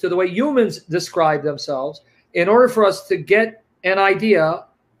analogous to the way humans describe themselves, in order for us to get an idea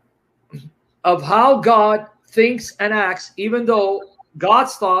of how God thinks and acts, even though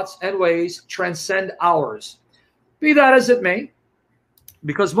God's thoughts and ways transcend ours. Be that as it may,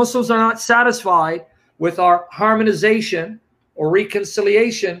 because Muslims are not satisfied with our harmonization or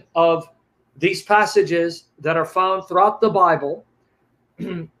reconciliation of these passages that are found throughout the Bible,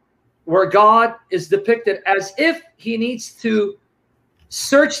 where God is depicted as if he needs to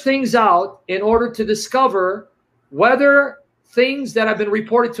search things out in order to discover whether things that have been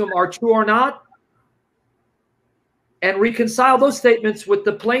reported to him are true or not, and reconcile those statements with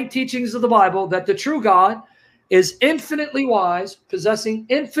the plain teachings of the Bible that the true God is infinitely wise, possessing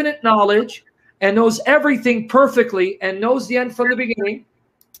infinite knowledge, and knows everything perfectly and knows the end from the beginning.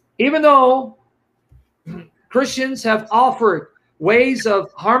 Even though Christians have offered ways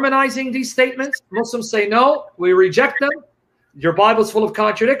of harmonizing these statements, Muslims say, no, we reject them. Your Bible's full of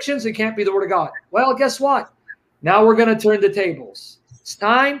contradictions. It can't be the word of God. Well, guess what? Now we're going to turn the tables. It's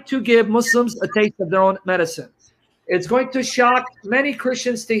time to give Muslims a taste of their own medicine. It's going to shock many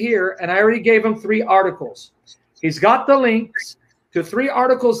Christians to hear, and I already gave him 3 articles. He's got the links to 3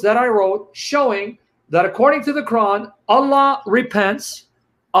 articles that I wrote showing that according to the Quran, Allah repents,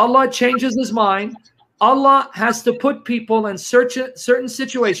 Allah changes his mind, Allah has to put people in certain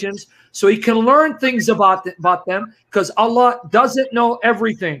situations so he can learn things about them, because Allah doesn't know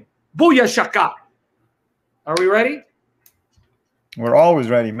everything. Booyah shaka. Are we ready? We're always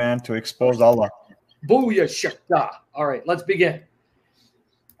ready, man, to expose Allah. Booyah shaka. All right, let's begin.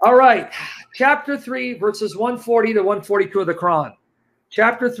 All right, chapter 3, verses 140 to 142 of the Quran.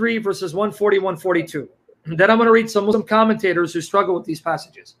 Chapter 3, verses 140, 142. Then I'm going to read some Muslim commentators who struggle with these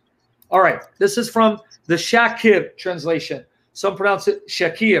passages. All right, this is from the Shakir translation. Some pronounce it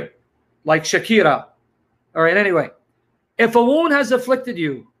Shakir, like Shakira. All right, anyway. If a wound has afflicted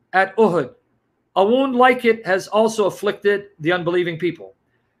you at Uhud, a wound like it has also afflicted the unbelieving people.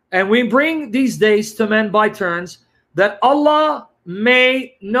 And we bring these days to men by turns, that Allah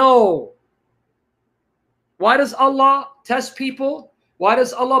may know. Why does Allah test people? Why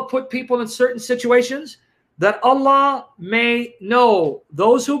does Allah put people in certain situations? That Allah may know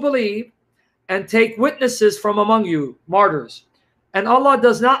those who believe and take witnesses from among you, martyrs. And Allah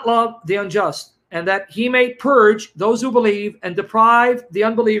does not love the unjust, and that he may purge those who believe and deprive the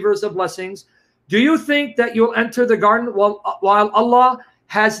unbelievers of blessings. Do you think that you'll enter the garden while Allah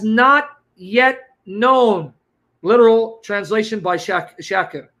has not yet known? Literal translation by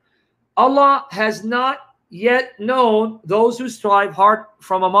Shakir. Allah has not yet known those who strive hard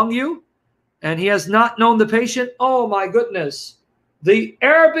from among you, and he has not known the patient. Oh my goodness. The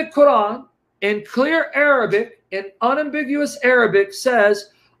Arabic Quran, in clear Arabic, in unambiguous Arabic,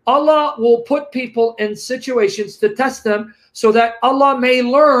 says Allah will put people in situations to test them so that Allah may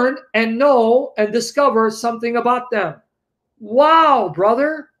learn and know and discover something about them. Wow,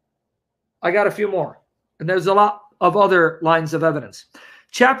 brother. I got a few more. And there's a lot of other lines of evidence.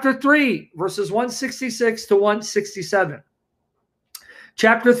 Chapter 3, verses 166 to 167.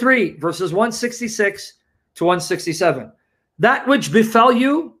 Chapter 3, verses 166 to 167. That which befell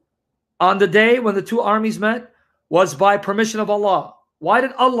you on the day when the 2 armies met was by permission of Allah. Why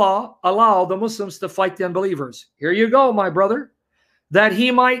did Allah allow the Muslims to fight the unbelievers? Here you go, my brother. That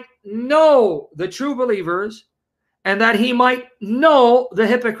he might know the true believers, and that he might know the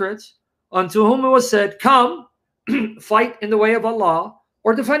hypocrites, unto whom it was said, come, fight in the way of Allah,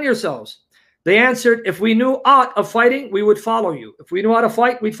 or defend yourselves. They answered, if we knew aught of fighting, we would follow you. If we knew how to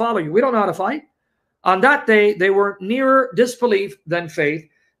fight, we'd follow you. We don't know how to fight. On that day, they were nearer disbelief than faith.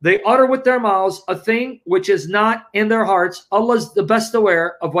 They utter with their mouths a thing which is not in their hearts. Allah's the best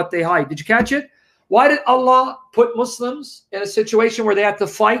aware of what they hide. Did you catch it? Why did Allah put Muslims in a situation where they had to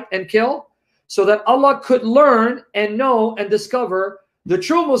fight and kill? So that Allah could learn and know and discover the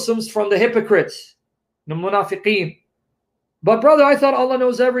true Muslims from the hypocrites, the munafiqeen. But brother, I thought Allah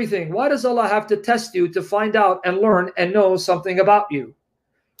knows everything. Why does Allah have to test you to find out and learn and know something about you?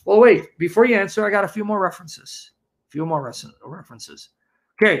 Well, wait, before you answer, I got a few more references. References.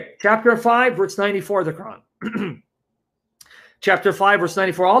 Okay, chapter 5, verse 94 of the Quran. Chapter 5, verse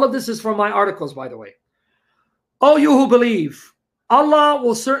 94. All of this is from my articles, by the way. Oh, you who believe, Allah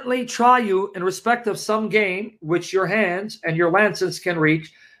will certainly try you in respect of some game which your hands and your lances can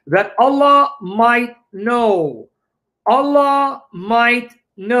reach, that Allah might know. Allah might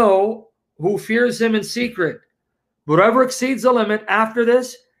know who fears him in secret. Whoever exceeds the limit after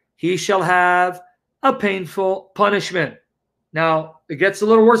this, he shall have a painful punishment. Now, it gets a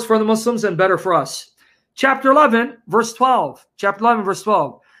little worse for the Muslims and better for us. Chapter 11, verse 12. Chapter 11, verse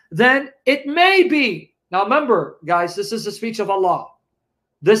 12. Then it may be. Now remember, guys, this is the speech of Allah.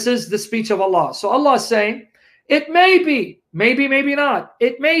 This is the speech of Allah. So Allah is saying, it may be, maybe, maybe not.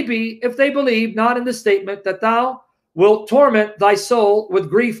 It may be, if they believe not in the statement, that thou wilt torment thy soul with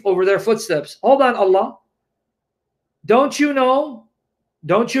grief over their footsteps. Hold on, Allah. Don't you know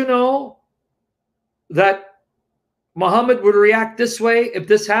that Muhammad would react this way if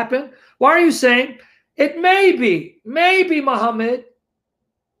this happened? Why are you saying, it may be, maybe Muhammad,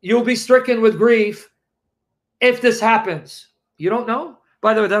 you'll be stricken with grief if this happens? You don't know?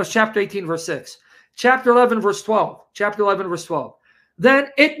 By the way, that was chapter 18, verse 6. Chapter 11, verse 12. Chapter 11, verse 12. Then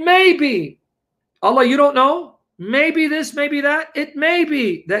it may be, Allah, you don't know? Maybe this, maybe that. It may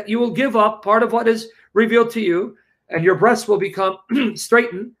be that you will give up part of what is revealed to you, and your breasts will become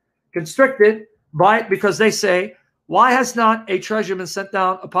straightened, constricted by it, because they say, why has not a treasure been sent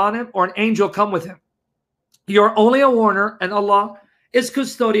down upon him, or an angel come with him? You're only a warner, and Allah is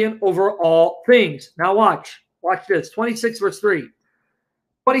custodian over all things. Now watch this. 26 verse 3.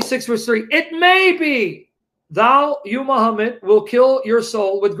 26 verse 3. It may be thou, you Muhammad, will kill your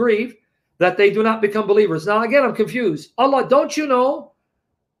soul with grief, that they do not become believers. Now again, I'm confused. Allah, don't you know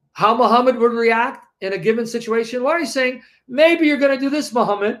how Muhammad would react in a given situation? Why are you saying, maybe you're going to do this,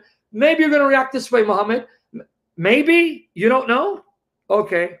 Muhammad? Maybe you're going to react this way, Muhammad? Maybe? You don't know?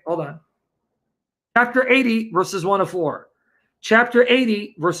 Okay, hold on. Chapter 80, verses 1 to 4. Chapter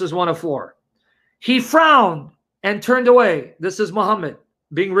 80, verses 1 to 4. He frowned and turned away. This is Muhammad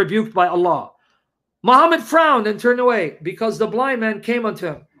being rebuked by Allah. Muhammad frowned and turned away because the blind man came unto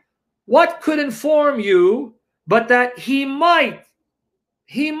him. What could inform you but that he might,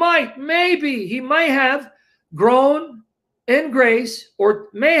 maybe, he might have grown in grace, or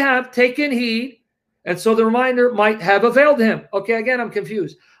may have taken heed, and so the reminder might have availed him. Okay, again, I'm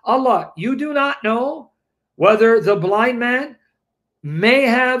confused. Allah, you do not know whether the blind man may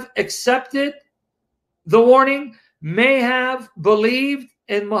have accepted the warning, may have believed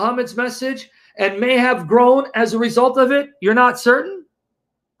in Muhammad's message, and may have grown as a result of it? You're not certain?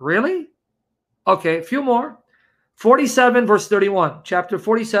 Really? Okay, a few more. 47 verse 31. Chapter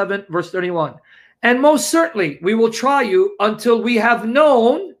 47 verse 31. And most certainly we will try you until we have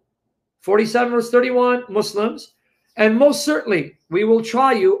known, 47 verse 31, Muslims, and most certainly we will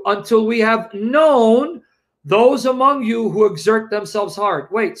try you until we have known those among you who exert themselves hard.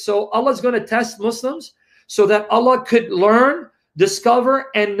 Wait, so Allah's going to test Muslims so that Allah could learn,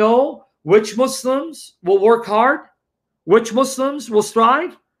 discover, and know which Muslims will work hard, which Muslims will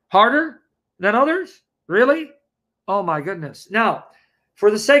strive harder than others? Really? Oh my goodness. Now,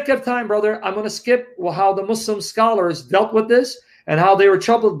 for the sake of time, brother, I'm going to skip how the Muslim scholars dealt with this and how they were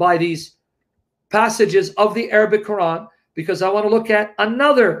troubled by these passages of the Arabic Quran, because I want to look at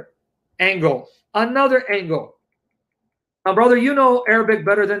another angle. Another angle. Now, brother, you know Arabic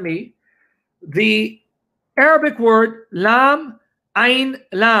better than me. The Arabic word lam, ain,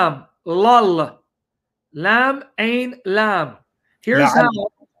 lam, lal. Lam, ain, lam. Here's how.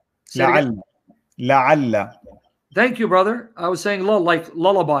 La'alla. Thank you, brother. I was saying lull, like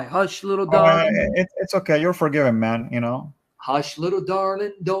lullaby. Hush, little darling. It's okay. You're forgiven, man. You know. Hush, little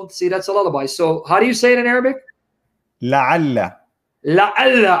darling. Don't see. That's a lullaby. So how do you say it in Arabic? La'alla.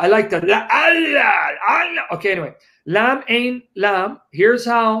 La'alla. I like that. La'alla. Okay, anyway. Lam, ain, lam. Here's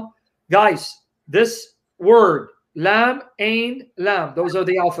how, guys, this word, lam, ain, lam. Those are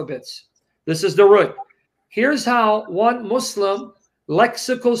the alphabets. This is the root. Here's how one Muslim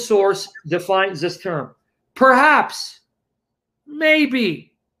lexical source defines this term. Perhaps,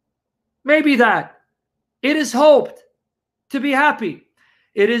 maybe that. It is hoped to be happy.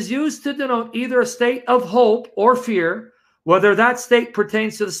 It is used to denote either a state of hope or fear, whether that state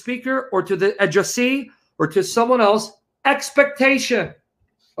pertains to the speaker or to the addressee or to someone else. Expectation.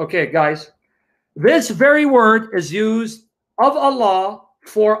 Okay, guys. This very word is used of Allah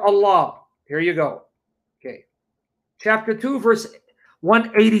for Allah. Here you go. Okay. Chapter 2, verse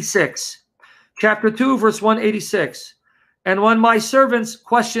 186. Chapter 2, verse 186. And when my servants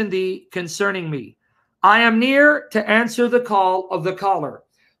question thee concerning me, I am near to answer the call of the caller.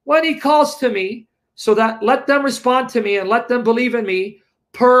 When he calls to me, so that let them respond to me and let them believe in me,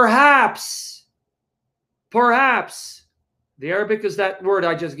 perhaps, the Arabic is that word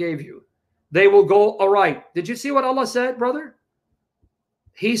I just gave you, they will go aright. Did you see what Allah said, brother?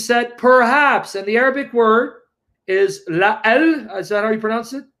 he said perhaps, and the Arabic word is la'al. Is that how you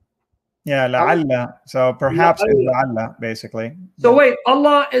pronounce it? Yeah, la'alla. So perhaps is la'alla, basically. So wait,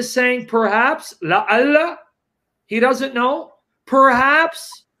 Allah is saying perhaps, la'alla. He doesn't know.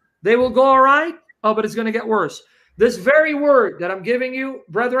 Perhaps they will go all right. Oh, but it's going to get worse. This very word that I'm giving you,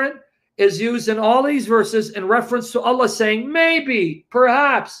 brethren, is used in all these verses in reference to Allah saying maybe,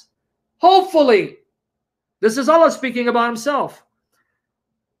 perhaps, hopefully. This is Allah speaking about himself.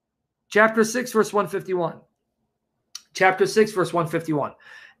 Chapter 6, verse 151. Chapter 6, verse 151.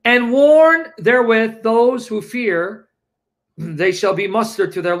 And warn therewith those who fear, they shall be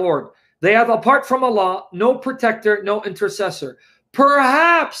mustered to their Lord. They have, apart from Allah, no protector, no intercessor.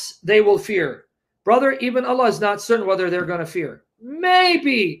 Perhaps they will fear. Brother, even Allah is not certain whether they're going to fear.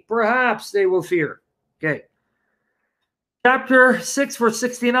 Maybe, perhaps they will fear. Okay. Chapter 6, verse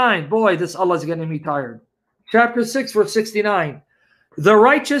 69. Boy, this Allah is getting me tired. Chapter 6, verse 69. The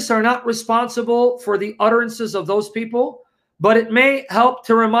righteous are not responsible for the utterances of those people, but it may help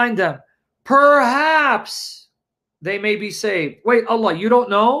to remind them. Perhaps they may be saved. Wait, Allah, you don't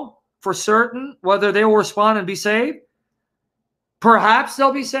know for certain whether they will respond and be saved? Perhaps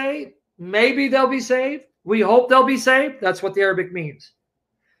they'll be saved. Maybe they'll be saved. We hope they'll be saved. That's what the Arabic means.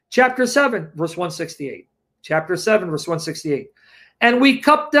 Chapter 7, verse 168. Chapter 7, verse 168. And we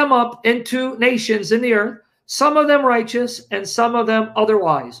cupped them up into nations in the earth, some of them righteous and some of them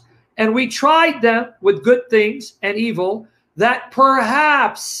otherwise. And we tried them with good things and evil, that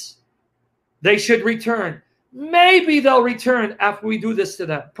perhaps they should return. Maybe they'll return after we do this to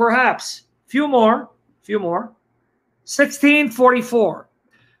them. Perhaps. Few more. 1644.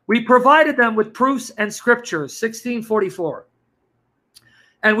 We provided them with proofs and scriptures. 1644.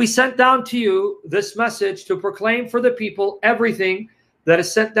 And we sent down to you this message to proclaim for the people everything that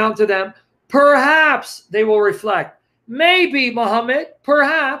is sent down to them. Perhaps they will reflect. Maybe, Muhammad,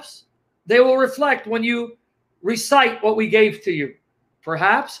 perhaps they will reflect when you recite what we gave to you.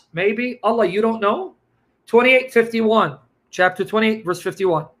 Perhaps, maybe, Allah, you don't know. 28:51, chapter 28, verse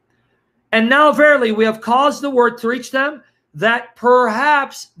 51. And now verily we have caused the word to reach them, that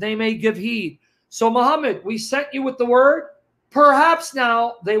perhaps they may give heed. So Muhammad, we sent you with the word. Perhaps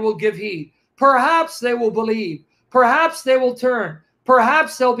now they will give heed. Perhaps they will believe. Perhaps they will turn.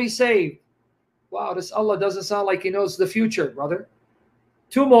 Perhaps they'll be saved. Wow, this Allah doesn't sound like he knows the future, brother.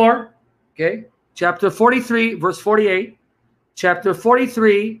 Two more, okay? Chapter 43, verse 48. Chapter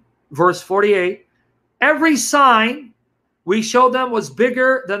 43, verse 48. Every sign we showed them was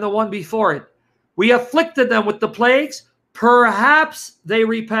bigger than the one before it. We afflicted them with the plagues. Perhaps they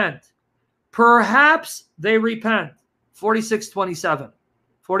repent. Perhaps they repent. 46:27.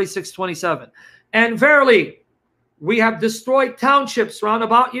 46:27. And verily, we have destroyed townships round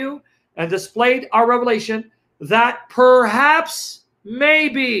about you and displayed our revelation, that perhaps,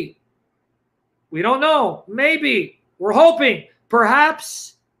 maybe, we don't know, maybe, we're hoping,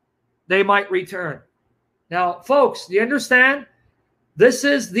 perhaps they might return. Now, folks, do you understand? This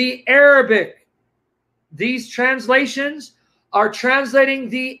is the Arabic. These translations are translating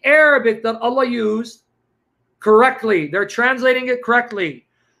the Arabic that Allah used correctly. They're translating it correctly.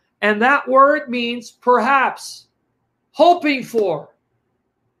 And that word means perhaps, hoping for,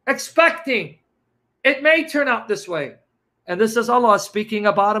 expecting. It may turn out this way. And this is Allah speaking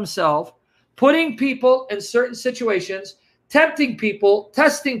about himself, putting people in certain situations, tempting people,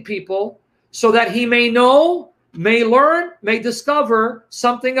 testing people, so that he may know, may learn, may discover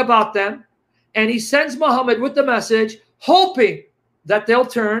something about them. And he sends Muhammad with the message, hoping that they'll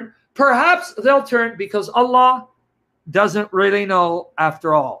turn. Perhaps they'll turn, because Allah doesn't really know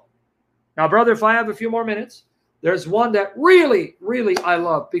after all. Now, brother, if I have a few more minutes, there's one that really, really I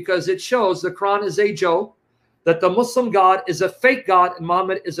love, because it shows the Quran is a joke, that the Muslim God is a fake God and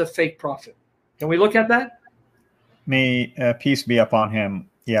Muhammad is a fake prophet. Can we look at that? May peace be upon him.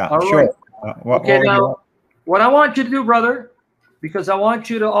 Yeah, all sure. Right. Okay, now, what I want you to do, brother, because I want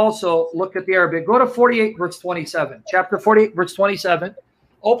you to also look at the Arabic. Go to 48, verse 27. Chapter 48, verse 27.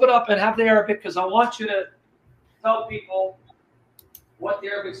 Open up and have the Arabic, because I want you to tell people what the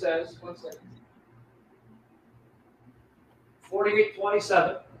Arabic says. 1 second.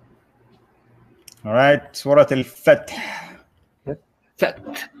 48:27. All right, Surah Al-Fath.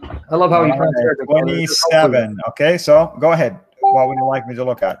 I love how you pronounce it. 27. Okay, so go ahead. What would you like me to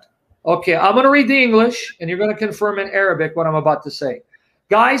look at? Okay, I'm going to read the English, and you're going to confirm in Arabic what I'm about to say.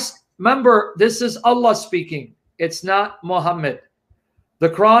 Guys, remember, this is Allah speaking. It's not Muhammad. The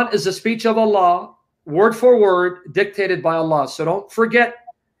Quran is the speech of Allah, word for word, dictated by Allah. So don't forget,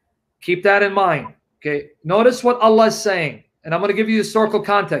 keep that in mind. Okay, notice what Allah is saying. And I'm going to give you historical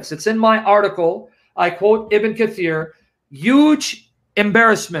context. It's in my article. I quote Ibn Kathir. Huge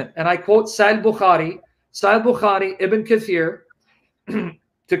embarrassment. And I quote Sahih Bukhari, Ibn Kathir,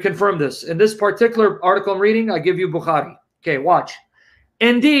 to confirm this. In this particular article I'm reading, I give you Bukhari. Okay, watch.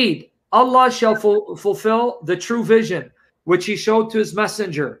 Indeed, Allah shall fulfill the true vision which he showed to his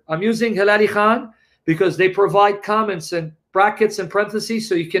messenger. I'm using Hilali Khan because they provide comments and brackets and parentheses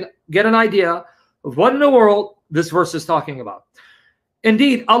so you can get an idea of what in the world this verse is talking about.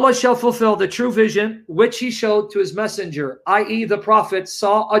 Indeed, Allah shall fulfill the true vision which he showed to his messenger, i.e. the Prophet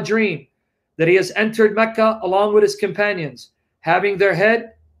saw a dream that he has entered Mecca along with his companions, having their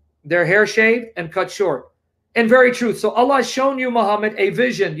hair shaved and cut short. In very truth, so Allah has shown you, Muhammad, a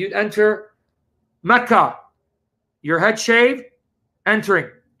vision. You'd enter Mecca, your head shaved, entering.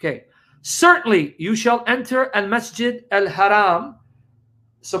 Okay. Certainly, you shall enter Al-Masjid Al-Haram.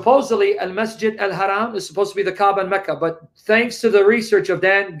 Supposedly, Al-Masjid Al-Haram is supposed to be the Kaaba in Mecca, but thanks to the research of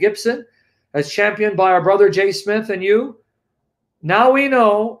Dan Gibson, as championed by our brother Jay Smith and you, now we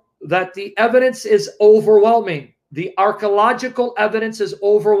know that the evidence is overwhelming. The archaeological evidence is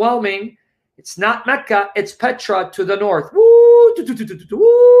overwhelming. It's not Mecca, it's Petra to the north. Book of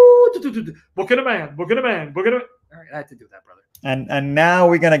the man, book of the man, book of the man. All right, I had to do that, brother. And now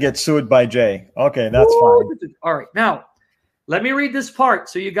we're going to get sued by Jay. Okay, that's fine. All right, now, let me read this part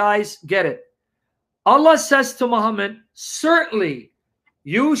so you guys get it. Allah says to Muhammad, certainly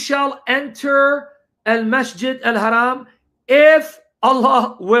you shall enter Al-Masjid Al-Haram if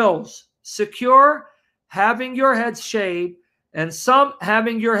Allah wills. Secure, having your head shaved, and some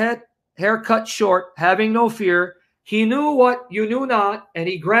having your hair cut short, having no fear. He knew what you knew not, and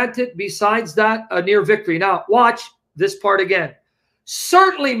he granted besides that a near victory. Now, watch this part again.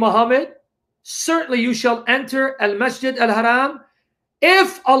 Certainly, Muhammad, certainly you shall enter Al-Masjid Al-Haram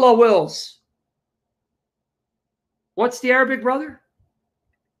if Allah wills. What's the Arabic, brother?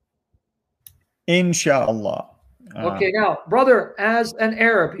 Inshallah. Okay, now, brother, as an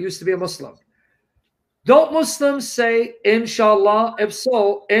Arab, he used to be a Muslim. Don't Muslims say inshallah? If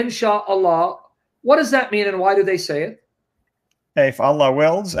so, inshallah, what does that mean and why do they say it? If Allah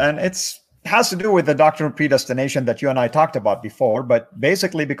wills, and it has to do with the doctrine of predestination that you and I talked about before, but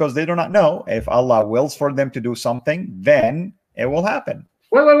basically because they do not know if Allah wills for them to do something, then it will happen.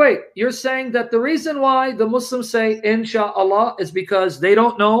 Wait. You're saying that the reason why the Muslims say inshallah is because they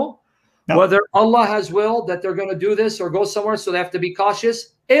don't know whether Allah has willed that they're going to do this or go somewhere, so they have to be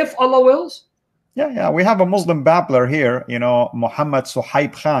cautious if Allah wills? Yeah. We have a Muslim babbler here, Muhammad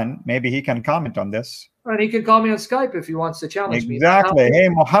Suhaib Khan. Maybe he can comment on this. And he can call me on Skype if he wants to challenge me. Exactly. Hey,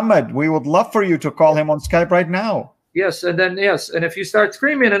 Muhammad, we would love for you to call him on Skype right now. Yes, and if you start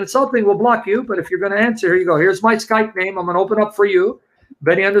screaming and insulting, we'll block you. But if you're going to answer, here you go. Here's my Skype name. I'm going to open up for you,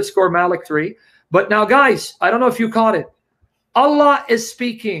 Benny_Malik3. But now, guys, I don't know if you caught it. Allah is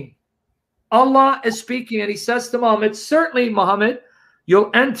speaking. Allah is speaking, and he says to Muhammad, certainly, Muhammad,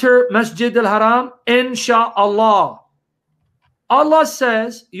 you'll enter Masjid al-Haram, inshallah. Allah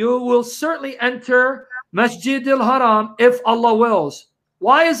says you will certainly enter Masjid al-Haram if Allah wills.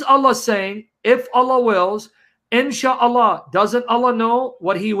 Why is Allah saying, if Allah wills, inshallah? Doesn't Allah know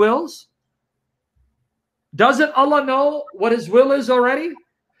what he wills? Doesn't Allah know what his will is already?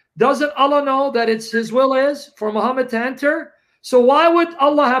 Doesn't Allah know that it's his will is for Muhammad to enter? So why would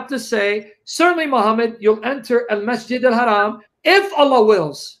Allah have to say, certainly, Muhammad, you'll enter al-Masjid al-Haram if Allah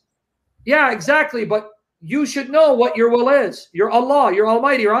wills? Yeah, exactly. But you should know what your will is. You're Allah, you're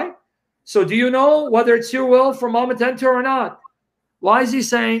Almighty, right? So do you know whether it's your will for Muhammad to enter or not? Why is he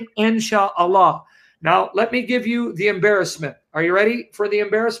saying, inshallah? Now, let me give you the embarrassment. Are you ready for the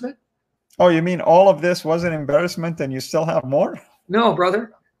embarrassment? Oh, you mean all of this was an embarrassment and you still have more? No,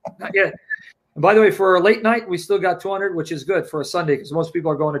 brother, not yet. And by the way, for a late night, we still got 200, which is good for a Sunday because most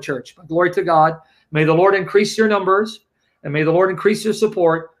people are going to church. But glory to God. May the Lord increase your numbers and may the Lord increase your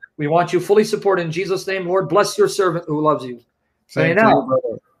support. We want you fully supported in Jesus' name. Lord, bless your servant who loves you. Same to you,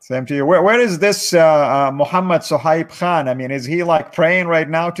 brother. Same to you. Where is this Muhammad Suhaib Khan? I mean, is he like praying right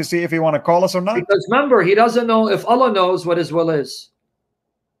now to see if he want to call us or not? Because remember, he doesn't know if Allah knows what his will is.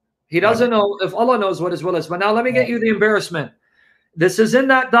 He doesn't know if Allah knows what his will is. But now let me get you the embarrassment. This is in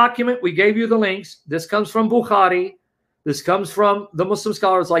that document. We gave you the links. This comes from Bukhari. This comes from the Muslim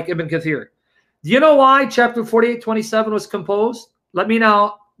scholars like Ibn Kathir. Do you know why chapter 48:27 was composed? Let me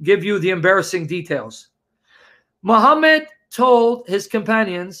now give you the embarrassing details. Muhammad told his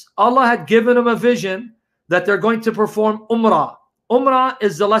companions Allah had given him a vision that they're going to perform Umrah. Umrah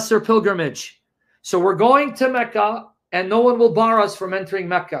is the lesser pilgrimage. So we're going to Mecca and no one will bar us from entering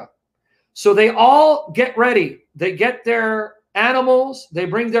Mecca. So they all get ready. They get their animals, they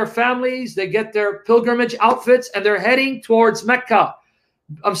bring their families, they get their pilgrimage outfits, and they're heading towards Mecca.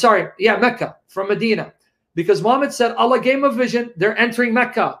 I'm sorry, yeah, Mecca from Medina. Because Muhammad said Allah gave him a vision. They're entering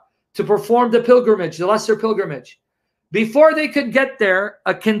Mecca to perform the pilgrimage, the lesser pilgrimage. Before they could get there,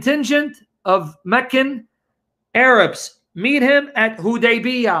 a contingent of Meccan Arabs meet him at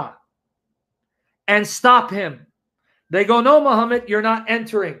Hudaybiyah and stop him. They go, no, Muhammad, you're not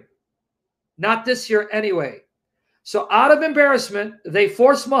entering. Not this year anyway. So out of embarrassment, they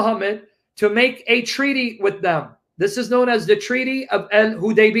force Muhammad to make a treaty with them. This is known as the Treaty of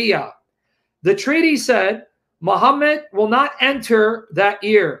Al-Hudaybiyah. The treaty said Muhammad will not enter that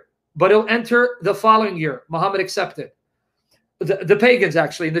year, but he'll enter the following year. Muhammad accepted. The pagans,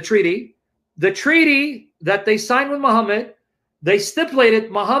 actually, in the treaty. The treaty that they signed with Muhammad, they stipulated,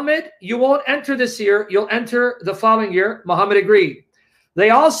 Muhammad, you won't enter this year. You'll enter the following year. Muhammad agreed.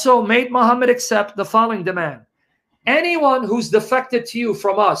 They also made Muhammad accept the following demand. Anyone who's defected to you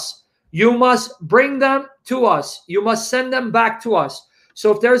from us, you must bring them to us. You must send them back to us.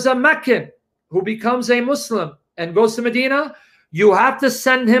 So if there's a Meccan who becomes a Muslim and goes to Medina, you have to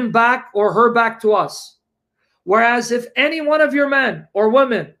send him back or her back to us. Whereas if any one of your men or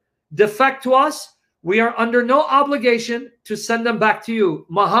women defect to us, we are under no obligation to send them back to you.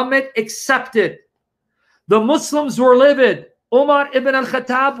 Muhammad accepted. The Muslims were livid. Umar ibn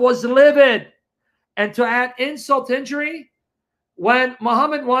al-Khattab was livid. And to add insult to injury, when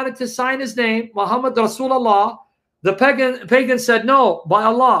Muhammad wanted to sign his name, Muhammad Rasulullah, the pagan said, no, by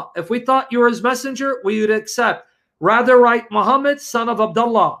Allah, if we thought you were his messenger, we would accept. Rather write Muhammad, son of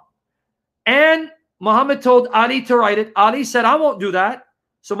Abdullah. And Muhammad told Ali to write it. Ali said, I won't do that.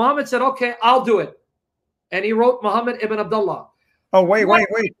 So Muhammad said, okay, I'll do it. And he wrote Muhammad ibn Abdullah. Oh, wait.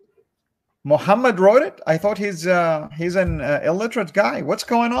 Muhammad wrote it? I thought he's an illiterate guy. What's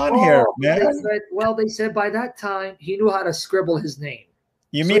going on here, man? They said by that time, he knew how to scribble his name.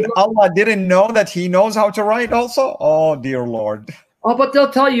 You mean Allah didn't know that he knows how to write also? Oh, dear Lord. Oh, but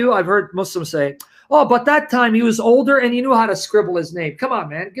they'll tell you, I've heard Muslims say, oh, but that time he was older and he knew how to scribble his name. Come on,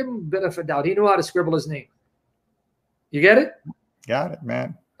 man. Give him a bit of a doubt. He knew how to scribble his name. You get it? Got it,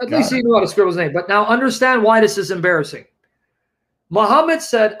 man. At least he knew how to scribble his name. But now understand why this is embarrassing. Muhammad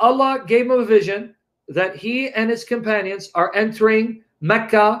said Allah gave him a vision that he and his companions are entering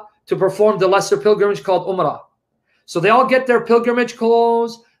Mecca to perform the lesser pilgrimage called Umrah. So they all get their pilgrimage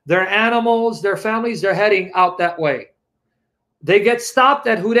clothes, their animals, their families, they're heading out that way. They get stopped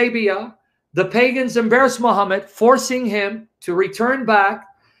at Hudaybiyah. The pagans embarrass Muhammad, forcing him to return back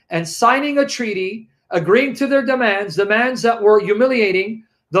and signing a treaty, agreeing to their demands that were humiliating.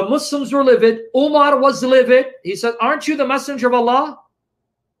 The Muslims were livid. Umar was livid. He said, aren't you the messenger of Allah?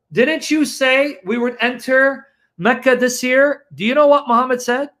 Didn't you say we would enter Mecca this year? Do you know what Muhammad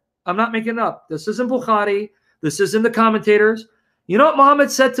said? I'm not making it up. This is in Bukhari. This is in the commentators. You know what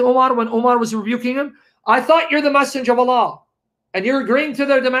Muhammad said to Umar when Umar was rebuking him? I thought you're the messenger of Allah and you're agreeing to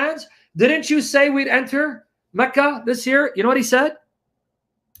their demands. Didn't you say we'd enter Mecca this year? You know what he said?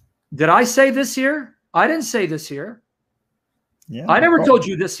 Did I say this year? I didn't say this year. Yeah, I never told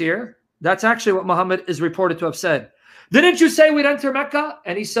you this year. That's actually what Muhammad is reported to have said. Didn't you say we'd enter Mecca?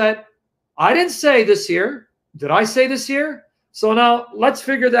 And he said, I didn't say this year. Did I say this year? So now let's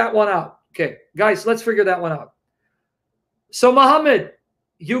figure that one out. Okay, guys, let's figure that one out. So Muhammad,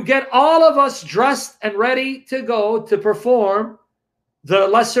 you get all of us dressed and ready to go to perform the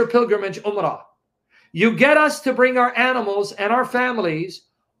lesser pilgrimage Umrah. You get us to bring our animals and our families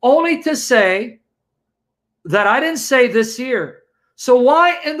only to say that I didn't say this year. So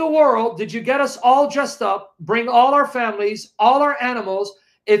why in the world did you get us all dressed up, bring all our families, all our animals,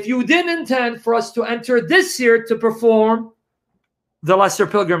 if you didn't intend for us to enter this year to perform the lesser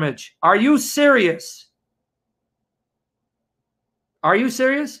pilgrimage? Are you serious? Are you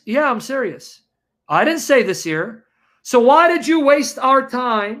serious? Yeah, I'm serious. I didn't say this year. So why did you waste our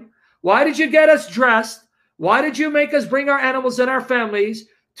time? Why did you get us dressed? Why did you make us bring our animals and our families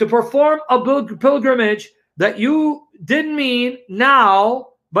to perform a pilgrimage that you didn't mean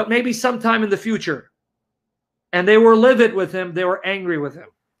now, but maybe sometime in the future? And they were livid with him. They were angry with him.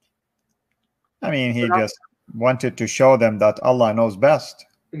 I mean, he just wanted to show them that Allah knows best.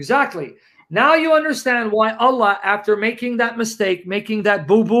 Exactly. Now you understand why Allah, after making that mistake, making that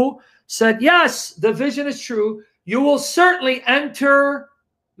boo-boo, said, yes, the vision is true. You will certainly enter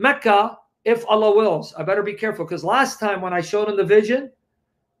Mecca if Allah wills. I better be careful, because last time when I showed him the vision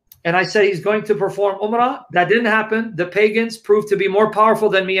and I said he's going to perform Umrah, that didn't happen. The pagans proved to be more powerful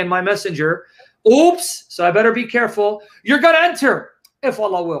than me and my messenger. Oops. So I better be careful. You're going to enter if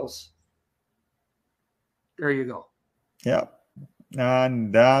Allah wills. There you go. Yeah.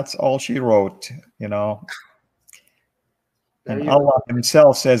 And that's all she wrote, you know. And Allah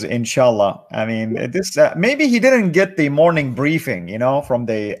himself says, inshallah. I mean, this maybe he didn't get the morning briefing, you know, from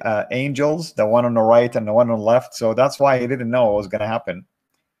the angels, the one on the right and the one on the left. So that's why he didn't know what was going to happen.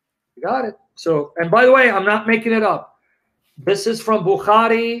 You got it. So, and by the way, I'm not making it up. This is from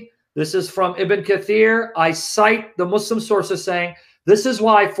Bukhari. This is from Ibn Kathir. I cite the Muslim sources saying this is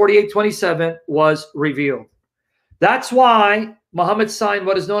why 4827 was revealed. That's why Muhammad signed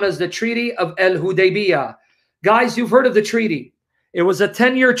what is known as the Treaty of Al-Hudaybiyah. Guys, you've heard of the treaty. It was a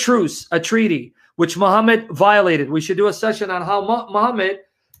 10-year truce, a treaty, which Muhammad violated. We should do a session on how Muhammad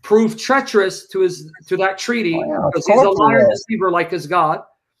proved treacherous to that treaty, because he's a liar and deceiver like his God.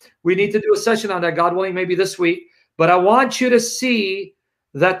 We need to do a session on that, God willing, maybe this week. But I want you to see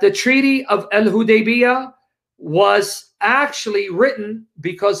that the Treaty of Al-Hudaybiyah was actually written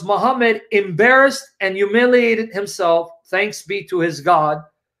because Muhammad embarrassed and humiliated himself, thanks be to his God,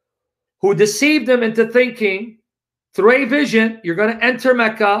 who deceived him into thinking through a vision, you're going to enter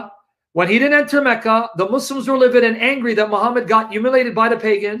Mecca. When he didn't enter Mecca, the Muslims were livid and angry that Muhammad got humiliated by the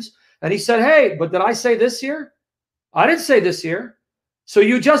pagans. And he said, hey, but did I say this here? I didn't say this here. So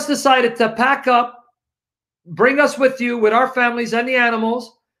you just decided to pack up, bring us with you, with our families and the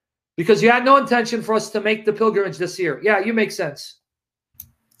animals, because you had no intention for us to make the pilgrimage this year. Yeah, you make sense.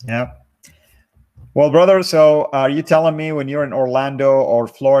 Yeah. Well, brother, so are you telling me when you're in Orlando or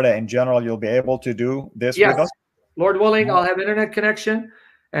Florida in general, you'll be able to do this with us? Lord willing, I'll have internet connection.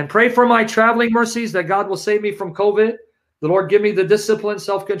 And pray for my traveling mercies that God will save me from COVID. The Lord give me the discipline,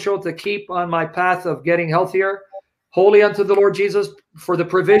 self-control to keep on my path of getting healthier. Holy unto the Lord Jesus for the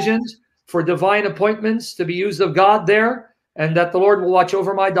provisions, for divine appointments to be used of God there, and that the Lord will watch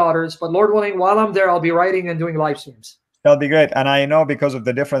over my daughters. But Lord willing, while I'm there, I'll be writing and doing live streams. That'll be great. And I know because of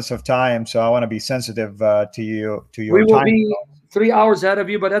the difference of time, so I want to be sensitive to your time. We will be 3 hours ahead of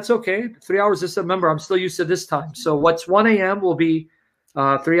you, but that's okay. 3 hours is, remember, I'm still used to this time. So what's 1 a.m. will be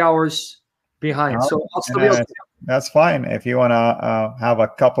 3 hours behind. So I'll still be able to. That's fine. If you want to have a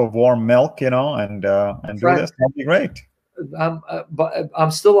cup of warm milk, you know, and do this, that'd be great. But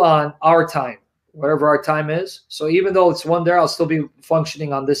I'm still on our time, whatever our time is. So even though it's 1 there, I'll still be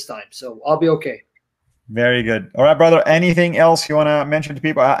functioning on this time. So I'll be okay. Very good. All right, brother. Anything else you want to mention to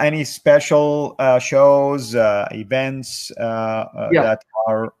people? Any special shows, events that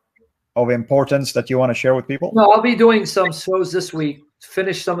are of importance that you want to share with people? No, I'll be doing some shows this week.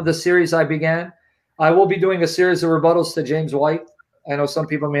 Finish some of the series I began. I will be doing a series of rebuttals to James White. I know some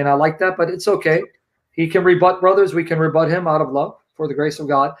people may not like that, but it's okay. He can rebut brothers. We can rebut him out of love for the grace of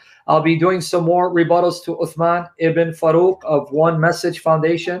God. I'll be doing some more rebuttals to Uthman ibn Farouk of One Message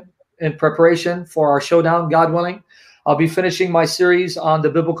Foundation in preparation for our showdown, God willing. I'll be finishing my series on the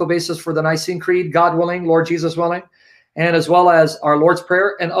biblical basis for the Nicene Creed, God willing, Lord Jesus willing, and as well as our Lord's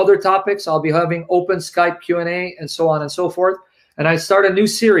Prayer and other topics. I'll be having open Skype Q&A and so on and so forth. And I start a new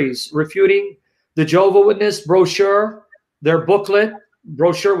series refuting the Jehovah's Witness brochure, their booklet,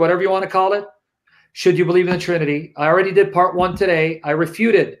 brochure, whatever you want to call it. Should you believe in the Trinity? I already did part 1 today. I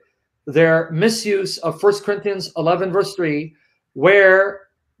refuted their misuse of 1 Corinthians 11, verse 3, where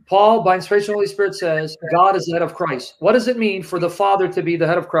Paul, by inspiration of the Holy Spirit, says God is the head of Christ. What does it mean for the Father to be the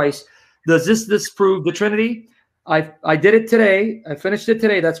head of Christ? Does this disprove the Trinity? I did it today. I finished it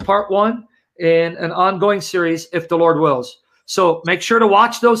today. That's part 1 in an ongoing series, if the Lord wills. So make sure to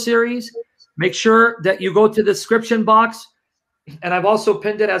watch those series. Make sure that you go to the description box. And I've also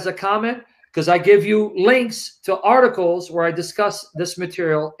pinned it as a comment because I give you links to articles where I discuss this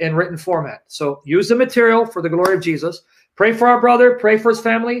material in written format. So use the material for the glory of Jesus. Pray for our brother. Pray for his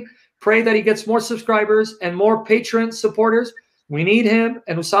family. Pray that he gets more subscribers and more patron supporters. We need him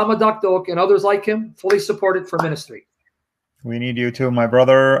and Usama Dakdok and others like him fully supported for ministry. We need you too, my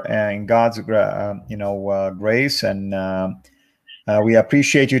brother, and God's grace, and we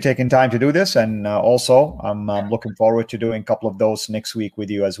appreciate you taking time to do this. And also, I'm looking forward to doing a couple of those next week with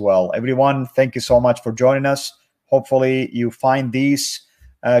you as well. Everyone, thank you so much for joining us. Hopefully, you find these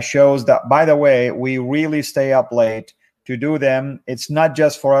shows that, by the way, we really stay up late to do them. It's not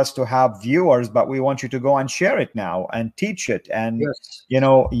just for us to have viewers, but we want you to go and share it now and teach it and,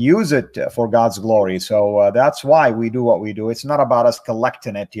 use it for God's glory. So that's why we do what we do. It's not about us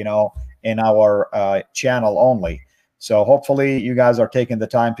collecting it, in our channel only. So hopefully you guys are taking the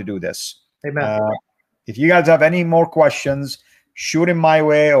time to do this. Amen. If you guys have any more questions, shoot him my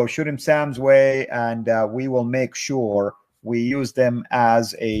way or shoot him Sam's way, and we will make sure we use them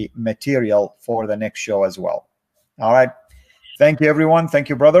as a material for the next show as well. All right. Thank you, everyone. Thank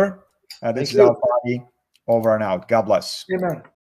you, brother. This is Al-Fadi, over and out. God bless. Amen.